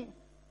own thing?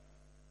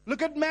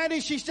 Look at Mary,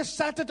 she's just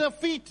sat at her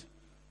feet.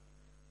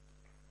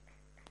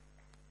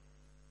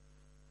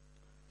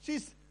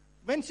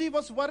 When she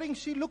was worrying,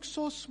 she looked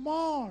so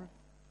small.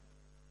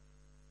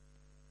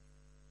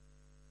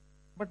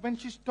 But when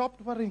she stopped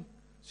worrying,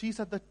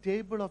 she's at the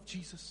table of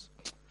Jesus.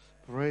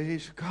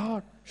 Praise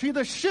God. See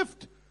the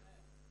shift.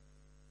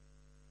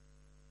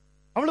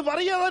 അവള്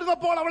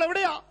പറയാതിരുന്നപ്പോൾ അവൾ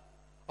എവിടെയാ?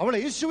 അവൾ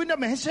യേശുവിന്റെ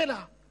മേശയിലാ.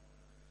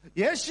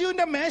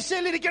 യേശുവിന്റെ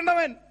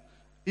മേശയിലിരിക്കേണ്ടവൻ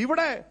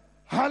ഇവിടെ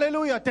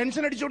hallelujah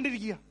tension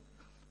അടിച്ചുകൊണ്ടിരിക്കുക.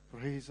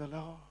 Praise the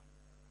Lord.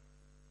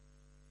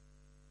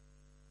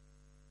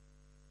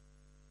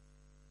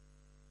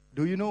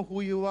 Do you know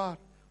who you are?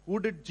 Who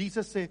did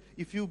Jesus say,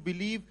 if you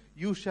believe,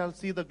 you shall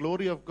see the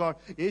glory of God?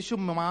 യേശു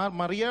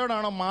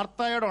മറിയയോടാണോ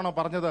മാർത്തായോടാണോ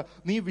പറഞ്ഞത്,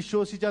 നീ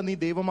വിശ്വസിച്ചാൽ നീ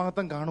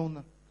ദൈവമഹത്വം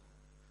കാണുമെന്ന്?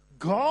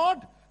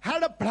 God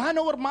had a plan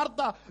over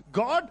Martha.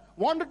 God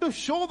wanted to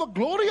show the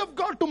glory of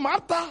God to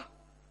Martha.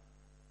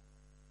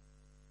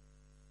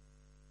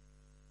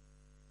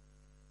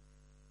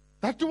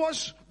 That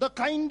was the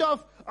kind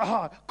of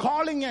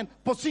calling and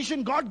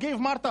position God gave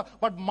Martha.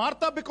 But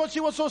Martha, because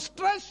she was so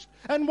stressed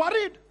and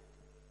worried.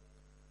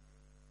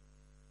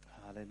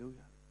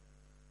 Hallelujah.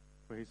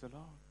 Praise the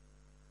Lord.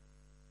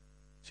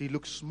 She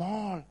looks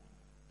small.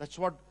 That's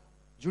what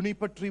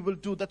juniper tree will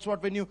do. That's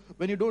what when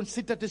you don't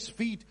sit at his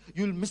feet,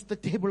 you'll miss the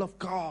table of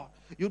God.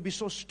 You'll be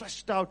so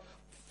stressed out.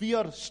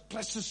 Fear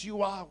stresses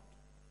you out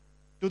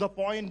to the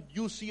point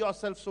you see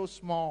yourself so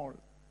small.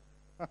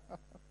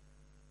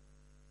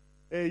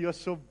 Hey, you're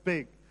so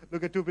big.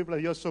 Look at two people.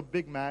 You're so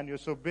big, man. You're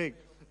so big.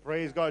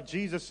 Praise God.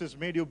 Jesus has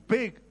made you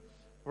big.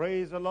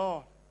 Praise the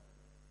Lord.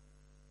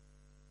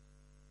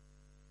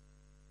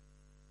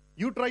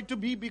 You try to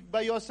be big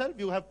by yourself,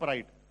 you have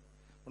pride.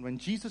 But when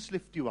Jesus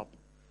lifts you up,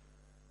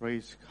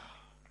 praise God.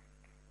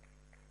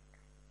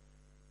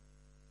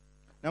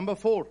 Number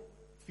 4,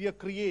 fear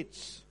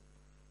creates.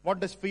 What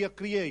does fear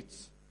create?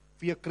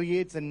 Fear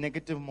creates a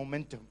negative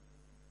momentum.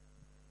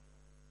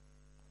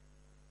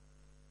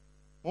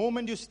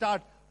 Moment you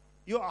start,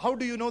 how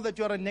do you know that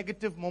you're a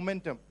negative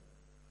momentum?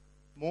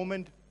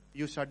 Moment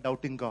you start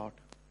doubting God.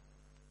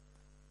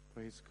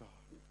 Praise God.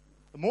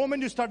 The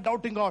moment you start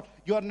doubting God,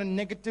 you are in a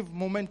negative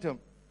momentum.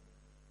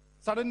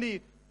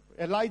 Suddenly,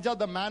 Elijah,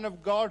 the man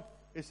of God,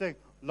 is saying,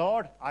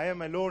 Lord, I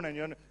am alone,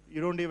 and you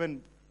don't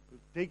even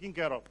taking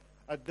care of.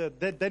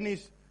 Then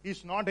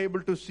he's not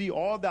able to see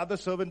all the other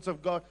servants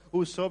of God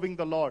who is serving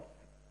the Lord.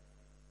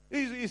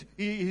 He's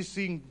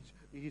seeing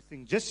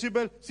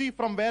Jezebel. See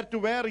from where to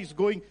where he's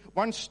going.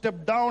 One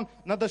step down,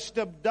 another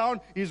step down.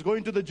 He's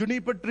going to the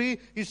juniper tree.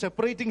 He's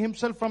separating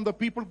himself from the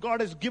people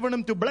God has given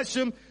him to bless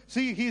him.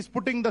 See, he's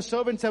putting the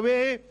servants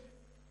away.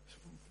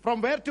 From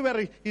where to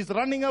where? He's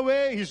running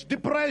away. He's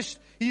depressed.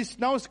 He's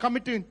now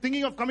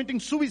thinking of committing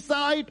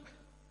suicide.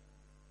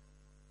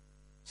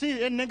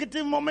 See, a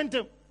negative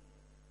momentum.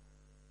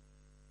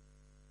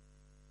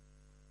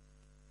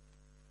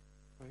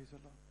 Praise the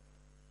Lord.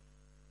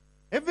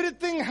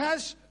 Everything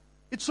has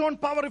its own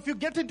power. If you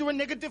get into a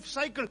negative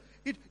cycle,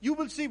 you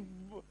will see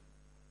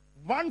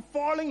one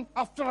falling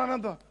after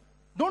another.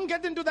 Don't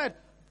get into that.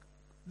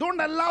 Don't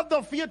allow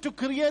the fear to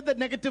create the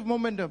negative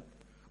momentum.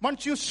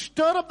 Once you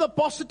stir up the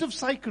positive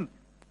cycle,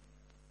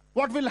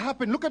 what will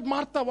happen? Look at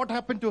Martha, what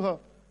happened to her.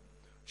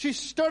 She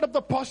stirred up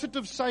the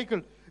positive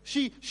cycle.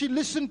 She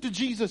listened to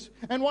Jesus.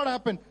 And what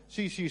happened?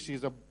 She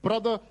sees a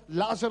brother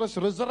Lazarus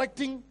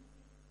resurrecting.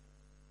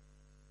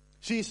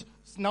 She's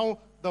now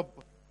the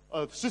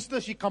sister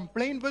she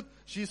complained with.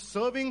 She's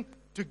serving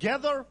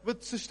together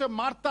with Sister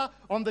Martha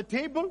on the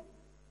table.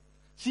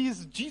 She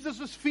is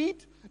Jesus'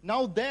 feet.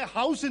 Now their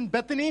house in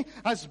Bethany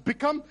has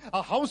become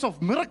a house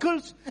of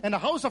miracles and a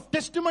house of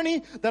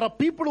testimony. There are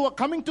people who are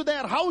coming to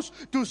their house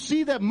to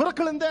see the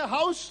miracle in their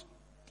house.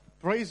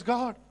 Praise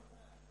God.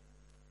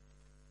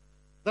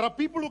 There are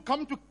people who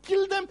come to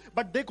kill them,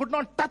 but they could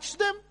not touch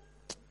them.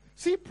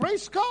 See,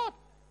 praise God.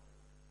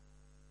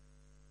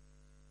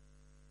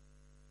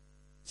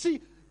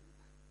 See,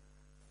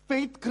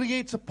 faith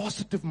creates a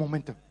positive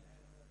momentum.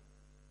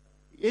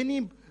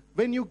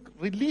 When you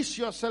release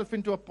yourself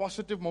into a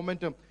positive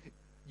momentum,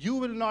 you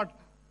will not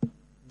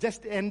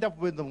just end up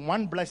with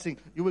one blessing.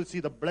 You will see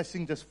the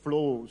blessing just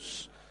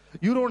flows.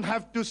 You don't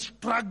have to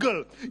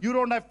struggle. You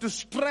don't have to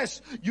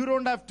stress. You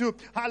don't have to,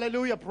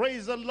 hallelujah,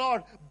 praise the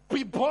Lord,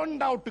 be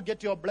burned out to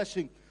get your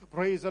blessing.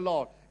 Praise the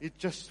Lord. It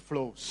just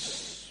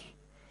flows.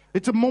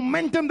 It's a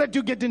momentum that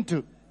you get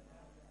into.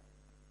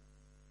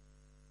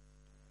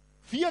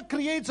 Fear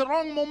creates a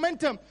wrong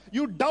momentum.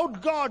 You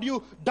doubt God.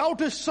 You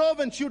doubt His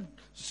servants. You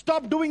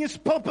stop doing His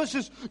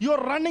purposes. You're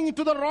running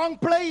into the wrong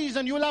place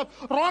and you will have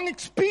wrong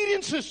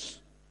experiences.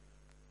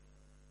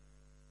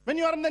 When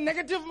you are in the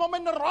negative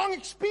momentum, wrong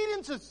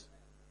experiences.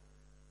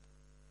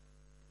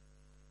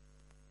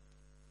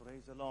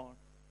 Praise the Lord.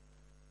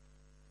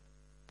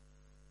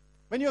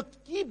 When you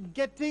keep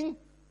getting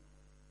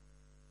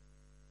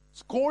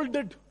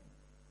scolded,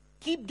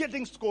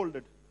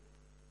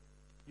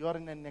 you are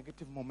in a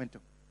negative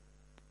momentum.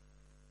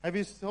 Have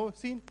you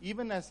seen?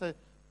 Even as a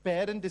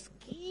parent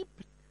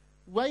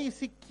why is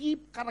he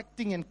keep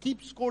correcting and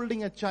keep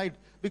scolding a child?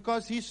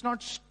 Because he's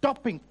not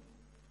stopping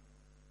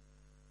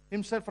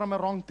himself from a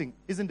wrong thing,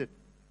 isn't it?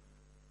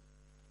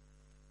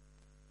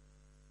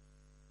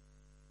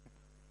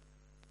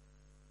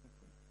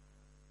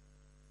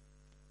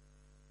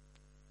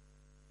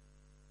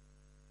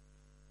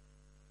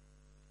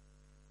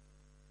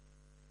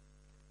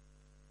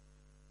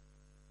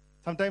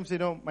 Sometimes,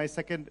 my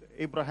second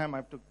Abraham, I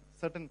have to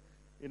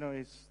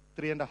he's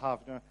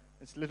 3.5.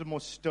 It's a little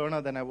more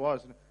sterner than I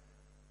was.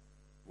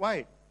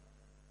 Why?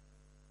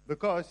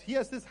 Because he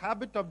has this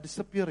habit of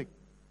disappearing.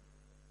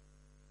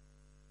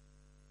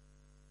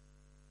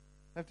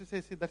 I have to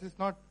say, that is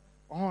not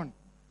on.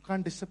 You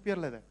can't disappear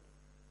like that.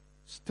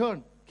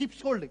 Stern. Keep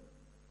scolding.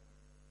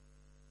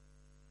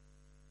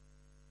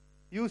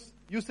 You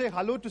say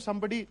hello to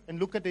somebody and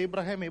look at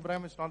Abraham.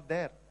 Abraham is not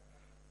there.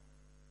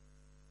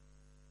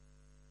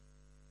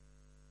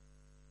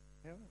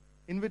 Yeah.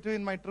 In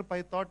between my trip,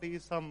 I thought he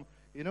is some,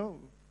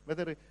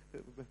 whether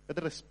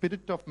a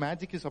spirit of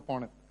magic is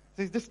upon him.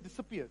 So he just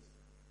disappears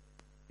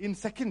in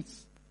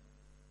seconds.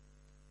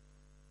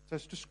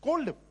 Says to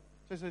scold him.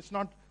 Says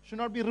should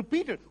not be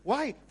repeated.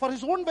 Why? For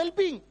his own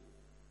well-being.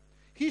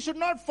 He should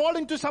not fall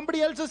into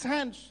somebody else's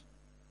hands.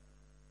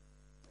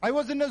 I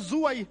was in a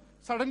zoo. I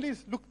suddenly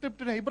looked up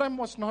to Abraham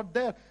was not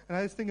there. And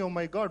I was thinking, oh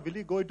my God, will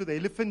he go into the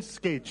elephant's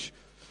cage?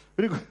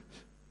 Will he go?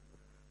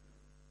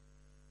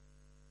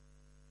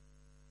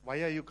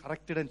 Why are you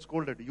corrected and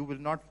scolded? You will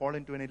not fall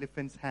into an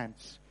elephant's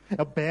hands.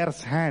 A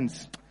bear's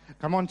hands.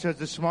 Come on, church,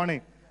 this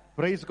morning.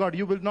 Praise God.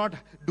 You will not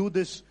do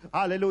this,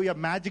 hallelujah,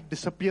 magic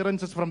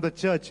disappearances from the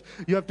church.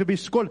 You have to be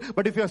scolded.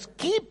 But if you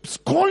keep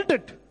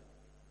scolded,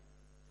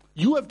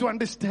 you have to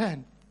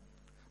understand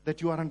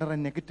that you are under a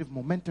negative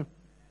momentum.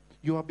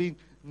 You are being,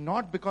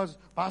 not because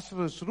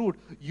pastor is rude,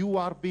 you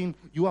are being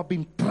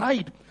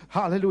tried.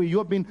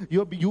 Hallelujah.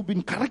 You've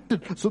been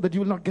corrected so that you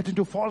will not get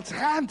into false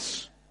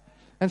hands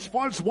and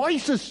false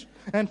voices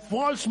and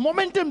false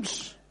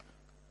momentums.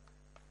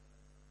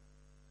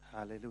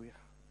 Hallelujah.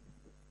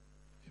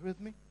 You with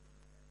me?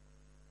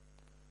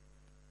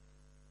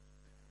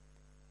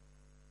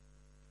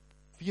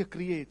 Fear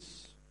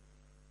creates.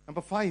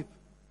 Number 5,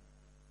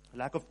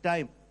 lack of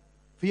time.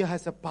 Fear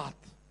has a path.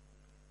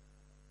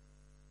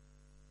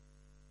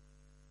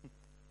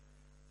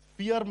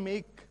 Fear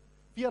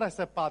has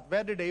a path.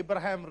 Where did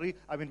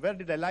where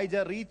did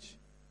Elijah reach?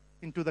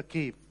 Into the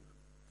cave.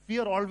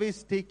 Fear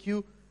always take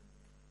you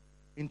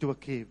into a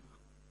cave.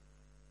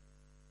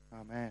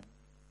 Amen.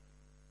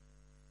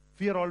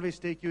 Fear always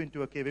take you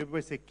into a cave.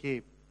 Everybody say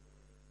cave.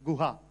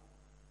 Guha.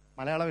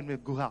 Malayalam means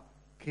guha.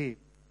 Cave.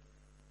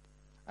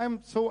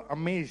 I'm so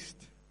amazed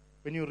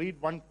when you read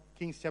 1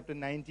 Kings chapter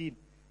 19.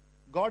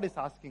 God is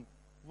asking,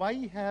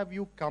 why have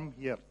you come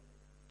here?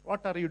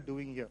 What are you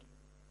doing here?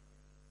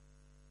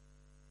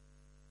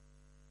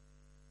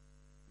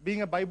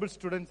 Being a Bible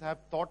student, I have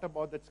thought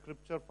about that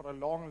scripture for a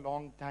long,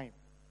 long time.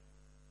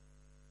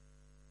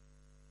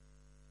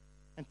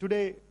 And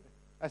today,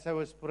 as I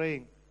was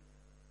praying,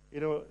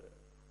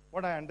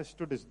 what I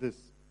understood is this.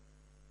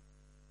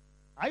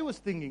 I was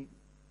thinking,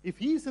 if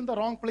he is in the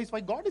wrong place, why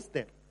God is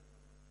there?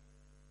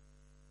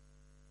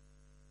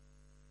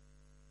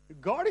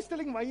 God is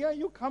telling, why are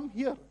you come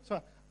here?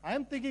 So I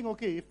am thinking,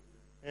 okay, if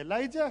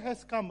Elijah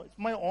has come,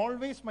 it's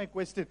always my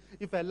question.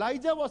 If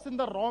Elijah was in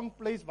the wrong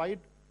place, why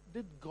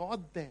did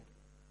God there?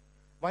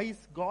 Why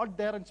is God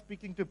there and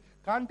speaking to him?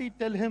 Can't he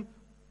tell him,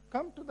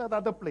 come to that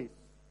other place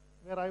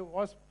where I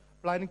was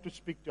planning to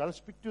speak to you? I'll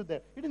speak to you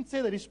there. He didn't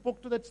say that. He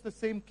spoke to that's the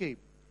same cave.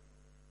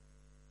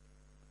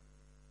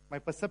 My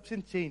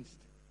perception changed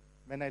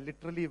when I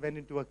literally went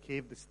into a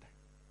cave this time.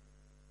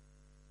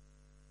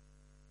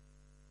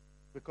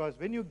 Because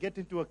when you get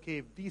into a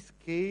cave, these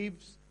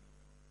caves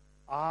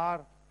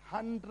are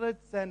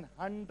hundreds and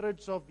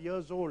hundreds of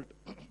years old.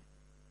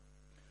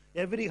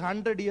 Every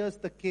 100 years,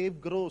 the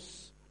cave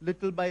grows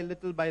little by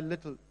little by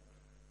little.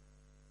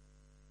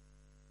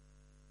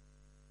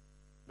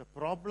 The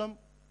problem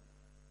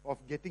of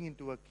getting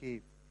into a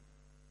cave,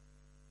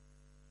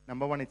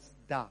 number 1, it's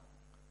dark.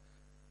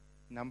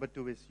 Number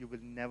 2 is you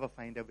will never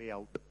find a way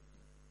out.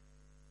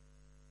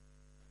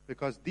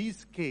 Because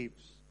these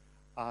caves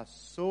are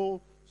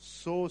so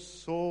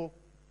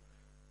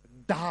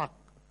dark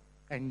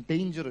and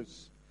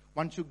dangerous.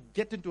 Once you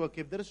get into a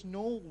cave, there is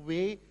no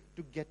way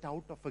to get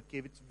out of a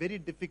cave. It's very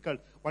difficult.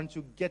 Once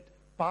you get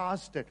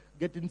past it,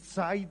 get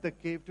inside the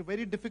cave, it's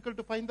very difficult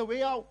to find the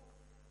way out.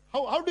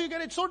 How do you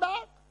get it so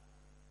dark?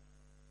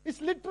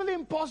 It's literally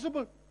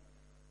impossible.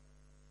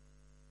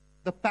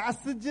 The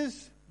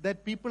passages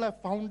that people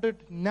have found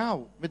it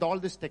now with all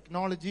this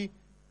technology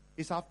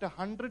is after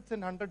hundreds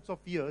and hundreds of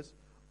years,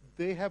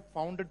 they have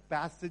founded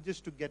passages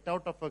to get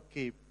out of a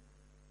cave.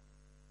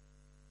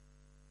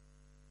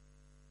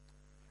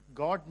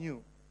 God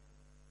knew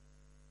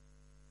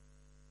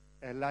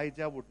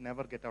Elijah would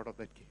never get out of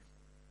that cave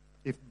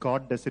if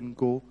God doesn't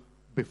go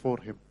before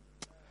him.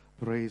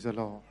 Praise the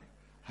Lord.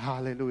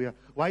 Hallelujah.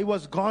 Why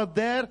was God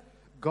there?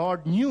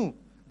 God knew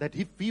that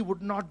if he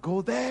would not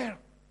go there,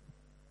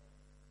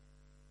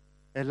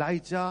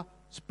 Elijah's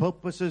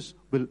purposes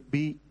will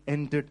be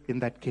ended in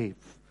that cave.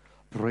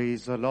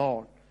 Praise the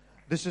Lord.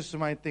 This is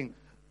my thing.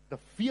 The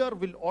fear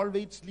will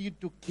always lead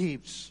to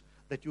caves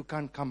that you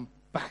can't come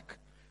back.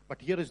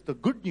 But here is the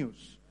good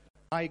news.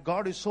 My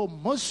God is so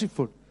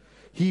merciful.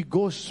 He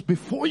goes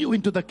before you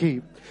into the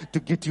cave to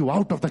get you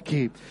out of the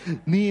cave.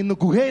 നീ ഇന്ന്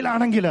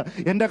ഗുഹയിലാണെങ്കിൽ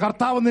എന്റെ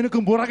കർത്താവ് നിനക്ക്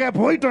പുറകെ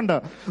പോയിട്ടുണ്ട്.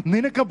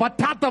 നിനക്ക്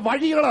പറ്റാത്ത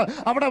വഴികൾ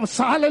അവിടെ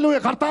ഹല്ലേലൂയ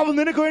കർത്താവ്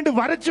നിനക്ക് വേണ്ടി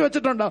വരച്ചു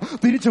വെച്ചിട്ടുണ്ട്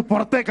തിരിച്ച്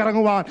പുറത്തേക്ക്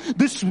ഇറങ്ങുവാൻ.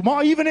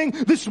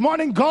 This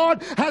morning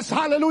God has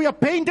hallelujah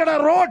painted a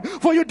road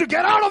for you to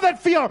get out of that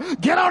fear,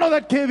 get out of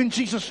that cave in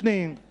Jesus'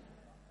 name.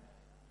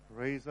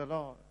 Praise the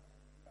Lord.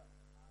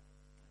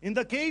 In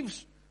the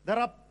caves there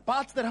are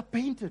paths that are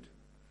painted.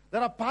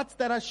 There are paths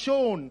that are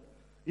shown.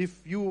 If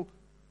you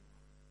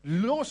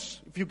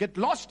get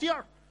lost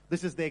here,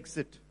 this is the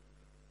exit.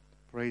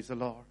 Praise the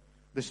Lord.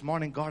 This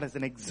morning, God has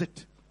an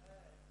exit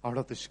out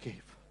of this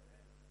cave.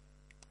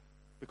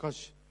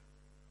 Because,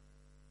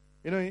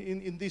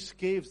 in these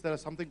caves, there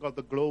is something called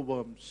the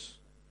glowworms.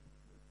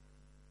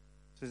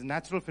 It's a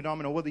natural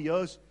phenomenon. Over the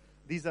years,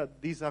 these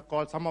are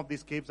called, some of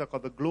these caves are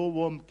called the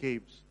glowworm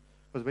caves.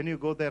 Because when you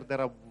go there,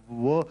 there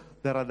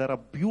are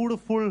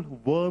beautiful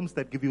worms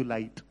that give you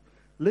light.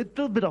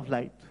 Little bit of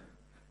light.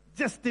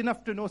 Just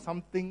enough to know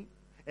something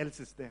else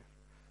is there.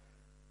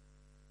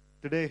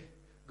 Today,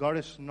 God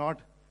is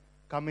not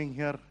coming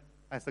here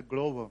as a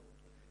glowworm.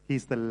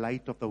 He's the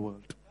light of the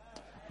world.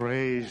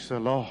 Praise the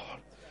Lord.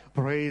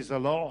 Praise the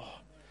Lord.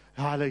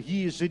 Hallelujah.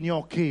 He is in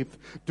your cave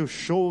to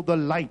show the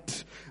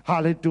light.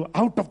 Hallelujah.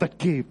 Out of that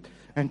cave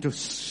and to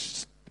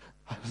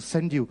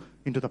send you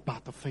into the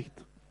path of faith.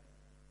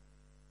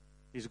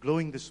 He's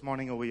glowing this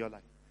morning over your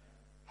life.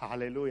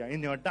 Hallelujah.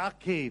 In your dark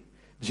cave,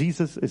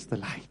 Jesus is the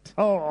light.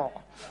 Oh,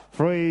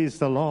 praise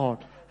the Lord.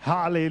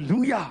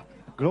 Hallelujah.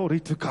 Glory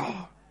to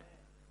God.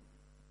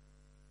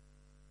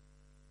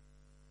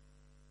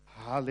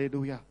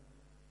 Hallelujah.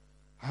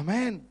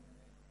 Amen.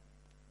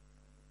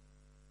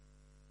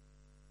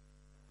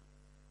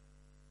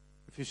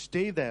 If you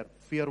stay there,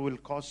 fear will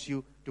cause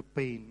you to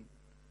pain.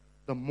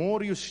 The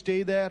more you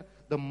stay there,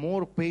 the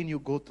more pain you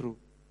go through.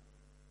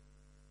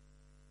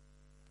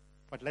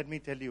 But let me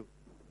tell you,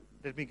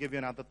 let me give you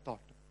another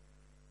thought.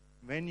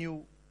 When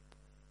you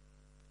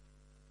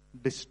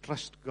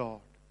distrust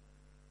God,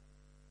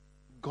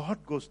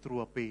 God goes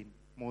through a pain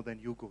more than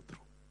you go through.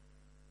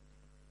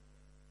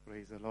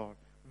 Praise the Lord.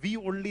 We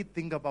only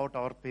think about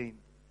our pain.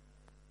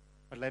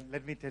 But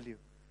let me tell you,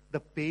 the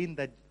pain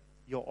that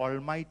your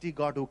Almighty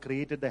God who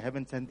created the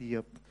heavens and the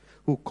earth,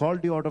 who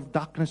called you out of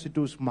darkness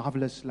into His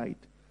marvelous light.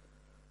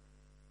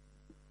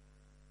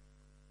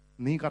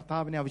 നീ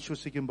കർത്താവിനെ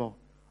അവിശ്വസിക്കുമ്പോൾ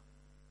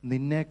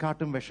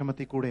നിന്നെക്കാട്ടും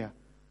വിഷമത്തിൽ കൂടെയാ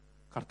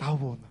കർത്താവ്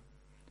പോകുന്നത്.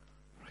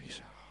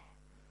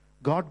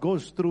 God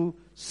goes through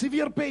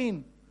severe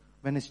pain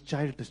when His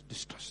child is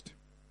distressed.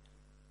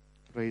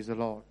 Praise the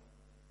Lord.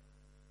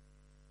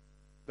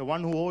 The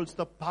one who holds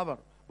the power,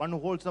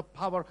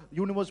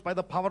 universe by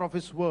the power of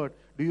His word.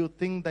 Do you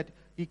think that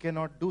He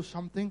cannot do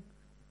something?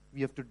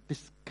 We have to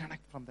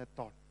disconnect from that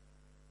thought.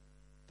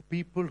 The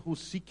people who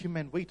seek Him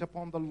and wait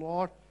upon the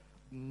Lord,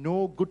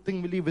 no good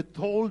thing will He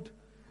withhold.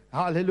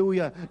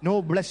 Hallelujah.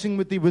 No blessing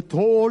will He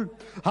withhold.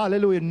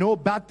 Hallelujah. No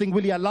bad thing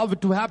will He allow it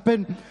to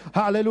happen.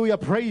 Hallelujah.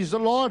 Praise the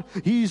Lord.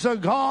 He's a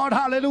God,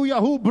 hallelujah,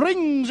 who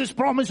brings His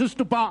promises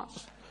to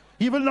pass.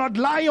 He will not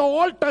lie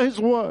or alter His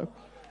word.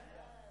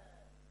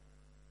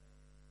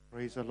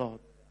 Praise the Lord.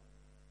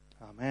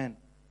 Amen.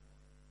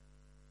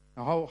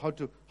 Now how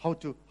to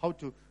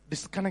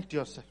disconnect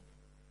yourself?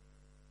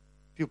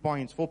 Few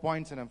points, 4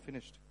 points, and I'm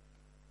finished.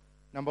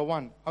 Number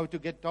 1, how to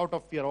get out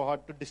of fear or how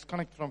to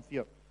disconnect from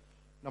fear.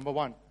 Number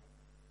 1,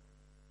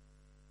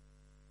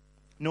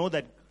 know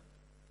that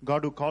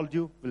God who called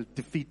you will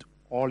defeat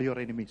all your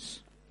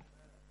enemies.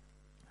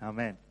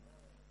 Amen.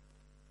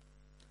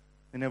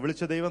 നിന്നെ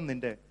വിളിച്ച ദൈവം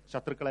നിന്റെ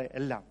ശത്രുക്കളെ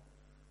എല്ലാം.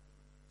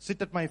 Sit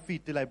at my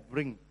feet till I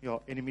bring your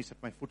enemies at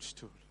my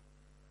footstool.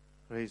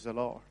 Praise the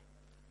Lord.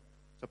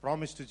 It's a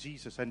promise to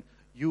Jesus, and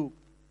you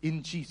in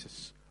Jesus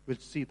will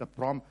see the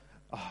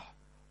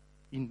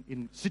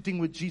in sitting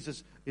with Jesus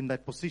in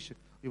that position,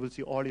 you will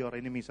see all your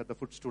enemies at the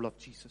footstool of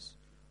Jesus.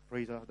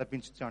 Praise the Lord. That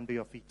means it's under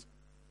your feet.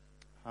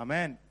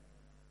 Amen.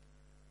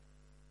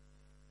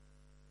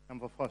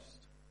 Number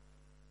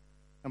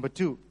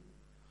 2,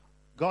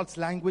 God's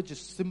language is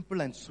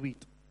simple and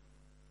sweet.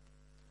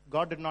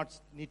 God did not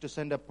need to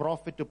send a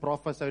prophet to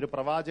prophesy. ഒരു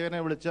പ്രവാചകനെ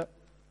വിളിച്ച്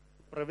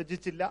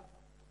പ്രവചിച്ചില്ല.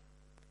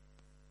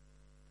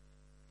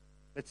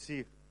 Let's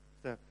see.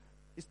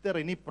 Is there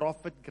any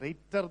prophet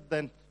greater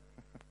than?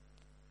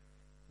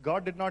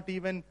 God did not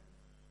even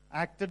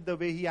acted the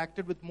way He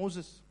acted with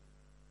Moses.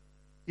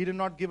 He did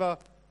not give a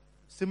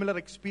similar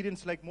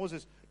experience like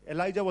Moses.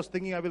 Elijah was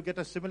thinking, I will get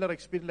a similar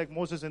experience like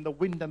Moses in the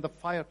wind and the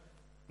fire.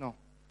 No.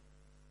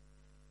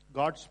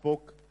 God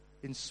spoke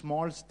in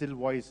small, still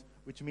voice,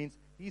 which means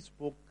He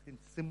spoke in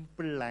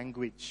simple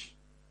language.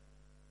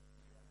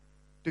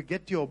 To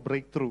get your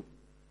breakthrough,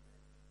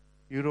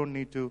 you don't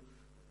need to.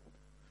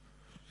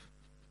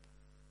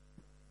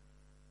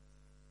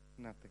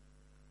 Nothing.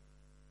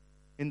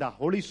 In the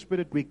Holy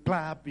Spirit, we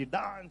clap, we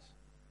dance.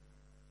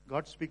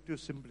 God speaks to you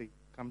simply.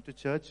 Come to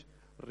church,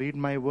 read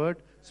my word,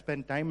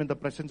 spend time in the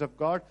presence of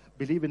God,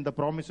 believe in the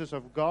promises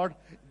of God.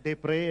 They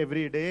pray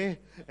every day,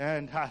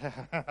 and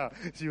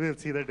you will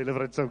see the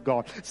deliverance of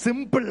God.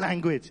 Simple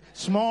language,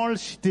 small,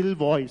 still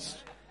voice.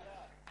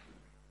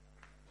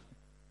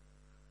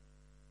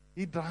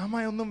 Ee drama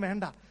onnum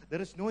venda.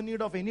 There is no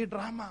need of any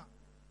drama.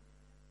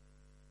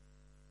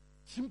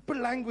 Simple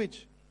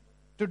language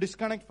to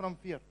disconnect from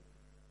fear.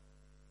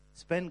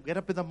 Get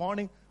up in the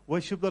morning,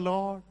 worship the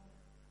Lord,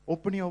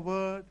 open your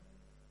word,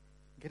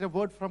 get a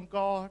word from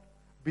God,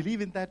 believe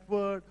in that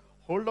word,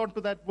 hold on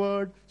to that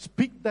word,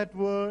 speak that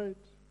word,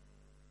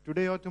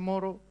 today or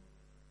tomorrow.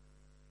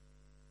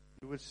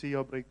 You will see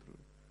your breakthrough.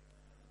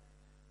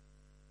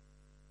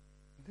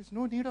 There's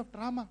no need of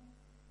drama.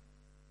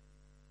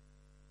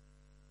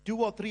 2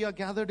 or 3 are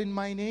gathered in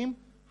my name,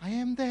 I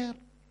am there.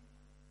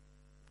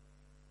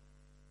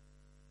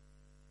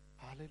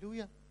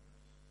 Hallelujah.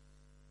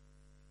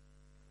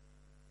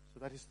 So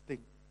that is the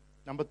thing.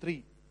 Number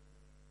 3,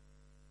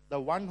 the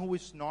one who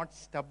is not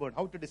stubborn.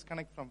 How to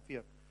disconnect from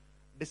fear?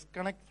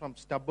 Disconnect from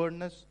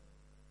stubbornness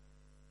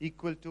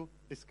equal to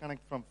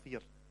disconnect from fear.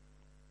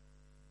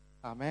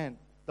 Amen.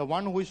 The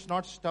one who is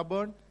not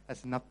stubborn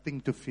has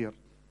nothing to fear.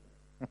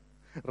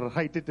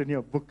 Write it in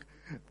your book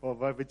or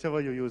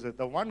whichever you use it.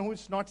 The one who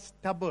is not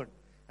stubborn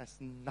has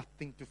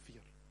nothing to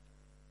fear.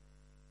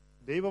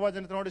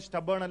 ദൈവവചനത്തിനോട്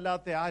stubborn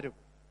അല്ലാത്ത ആരും,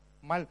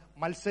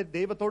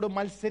 ദൈവത്തോട്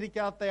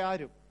മത്സരിക്കാത്ത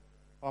ആരും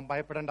അവൻ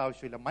ഭയപ്പെടേണ്ട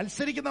ആവശ്യമില്ല.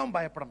 മത്സരിക്കുന്നവൻ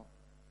ഭയപ്പെടണം.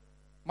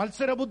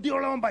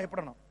 മത്സരബുദ്ധിയുള്ളവൻ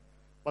ഭയപ്പെടണം.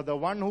 But the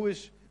one who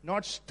is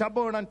not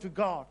stubborn unto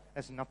God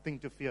has nothing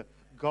to fear.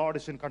 God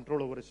is in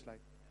control over his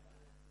life.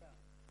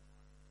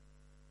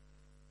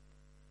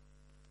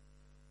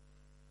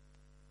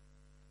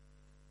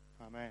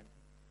 Amen.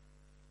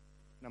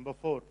 Number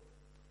 4,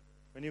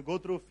 when you go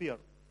through fear,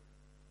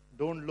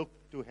 don't look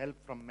to help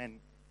from men.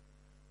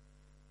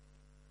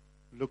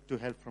 Look to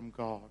help from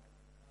God.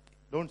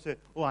 Don't say,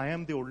 oh, I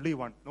am the only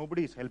one.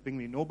 Nobody is helping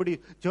me.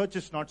 Church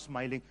is not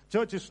smiling.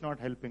 Church is not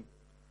helping.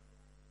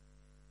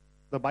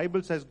 The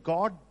Bible says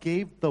God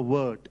gave the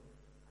word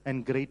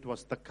and great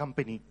was the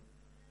company.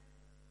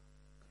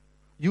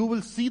 You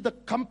will see the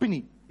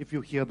company if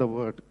you hear the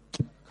word.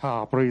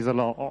 Praise the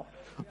Lord.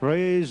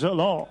 Praise the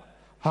Lord.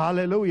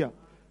 Hallelujah.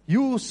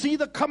 You see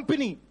the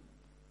company.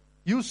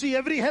 You see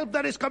every help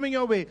that is coming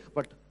your way.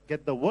 But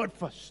get the word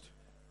first.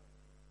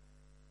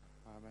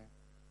 Amen.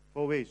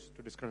 4 ways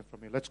to disconnect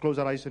from you. Let's close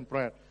our eyes in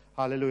prayer.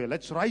 Hallelujah.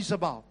 Let's rise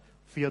above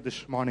fear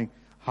this morning.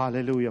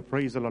 Hallelujah.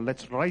 Praise the Lord.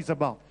 Let's rise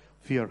above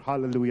fear.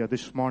 Hallelujah.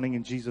 This morning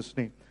in Jesus'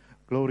 name.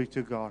 Glory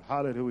to God.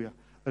 Hallelujah.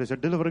 There is a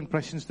delivering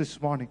presence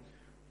this morning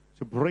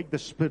to break the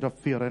spirit of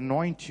fear.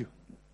 Anoint you.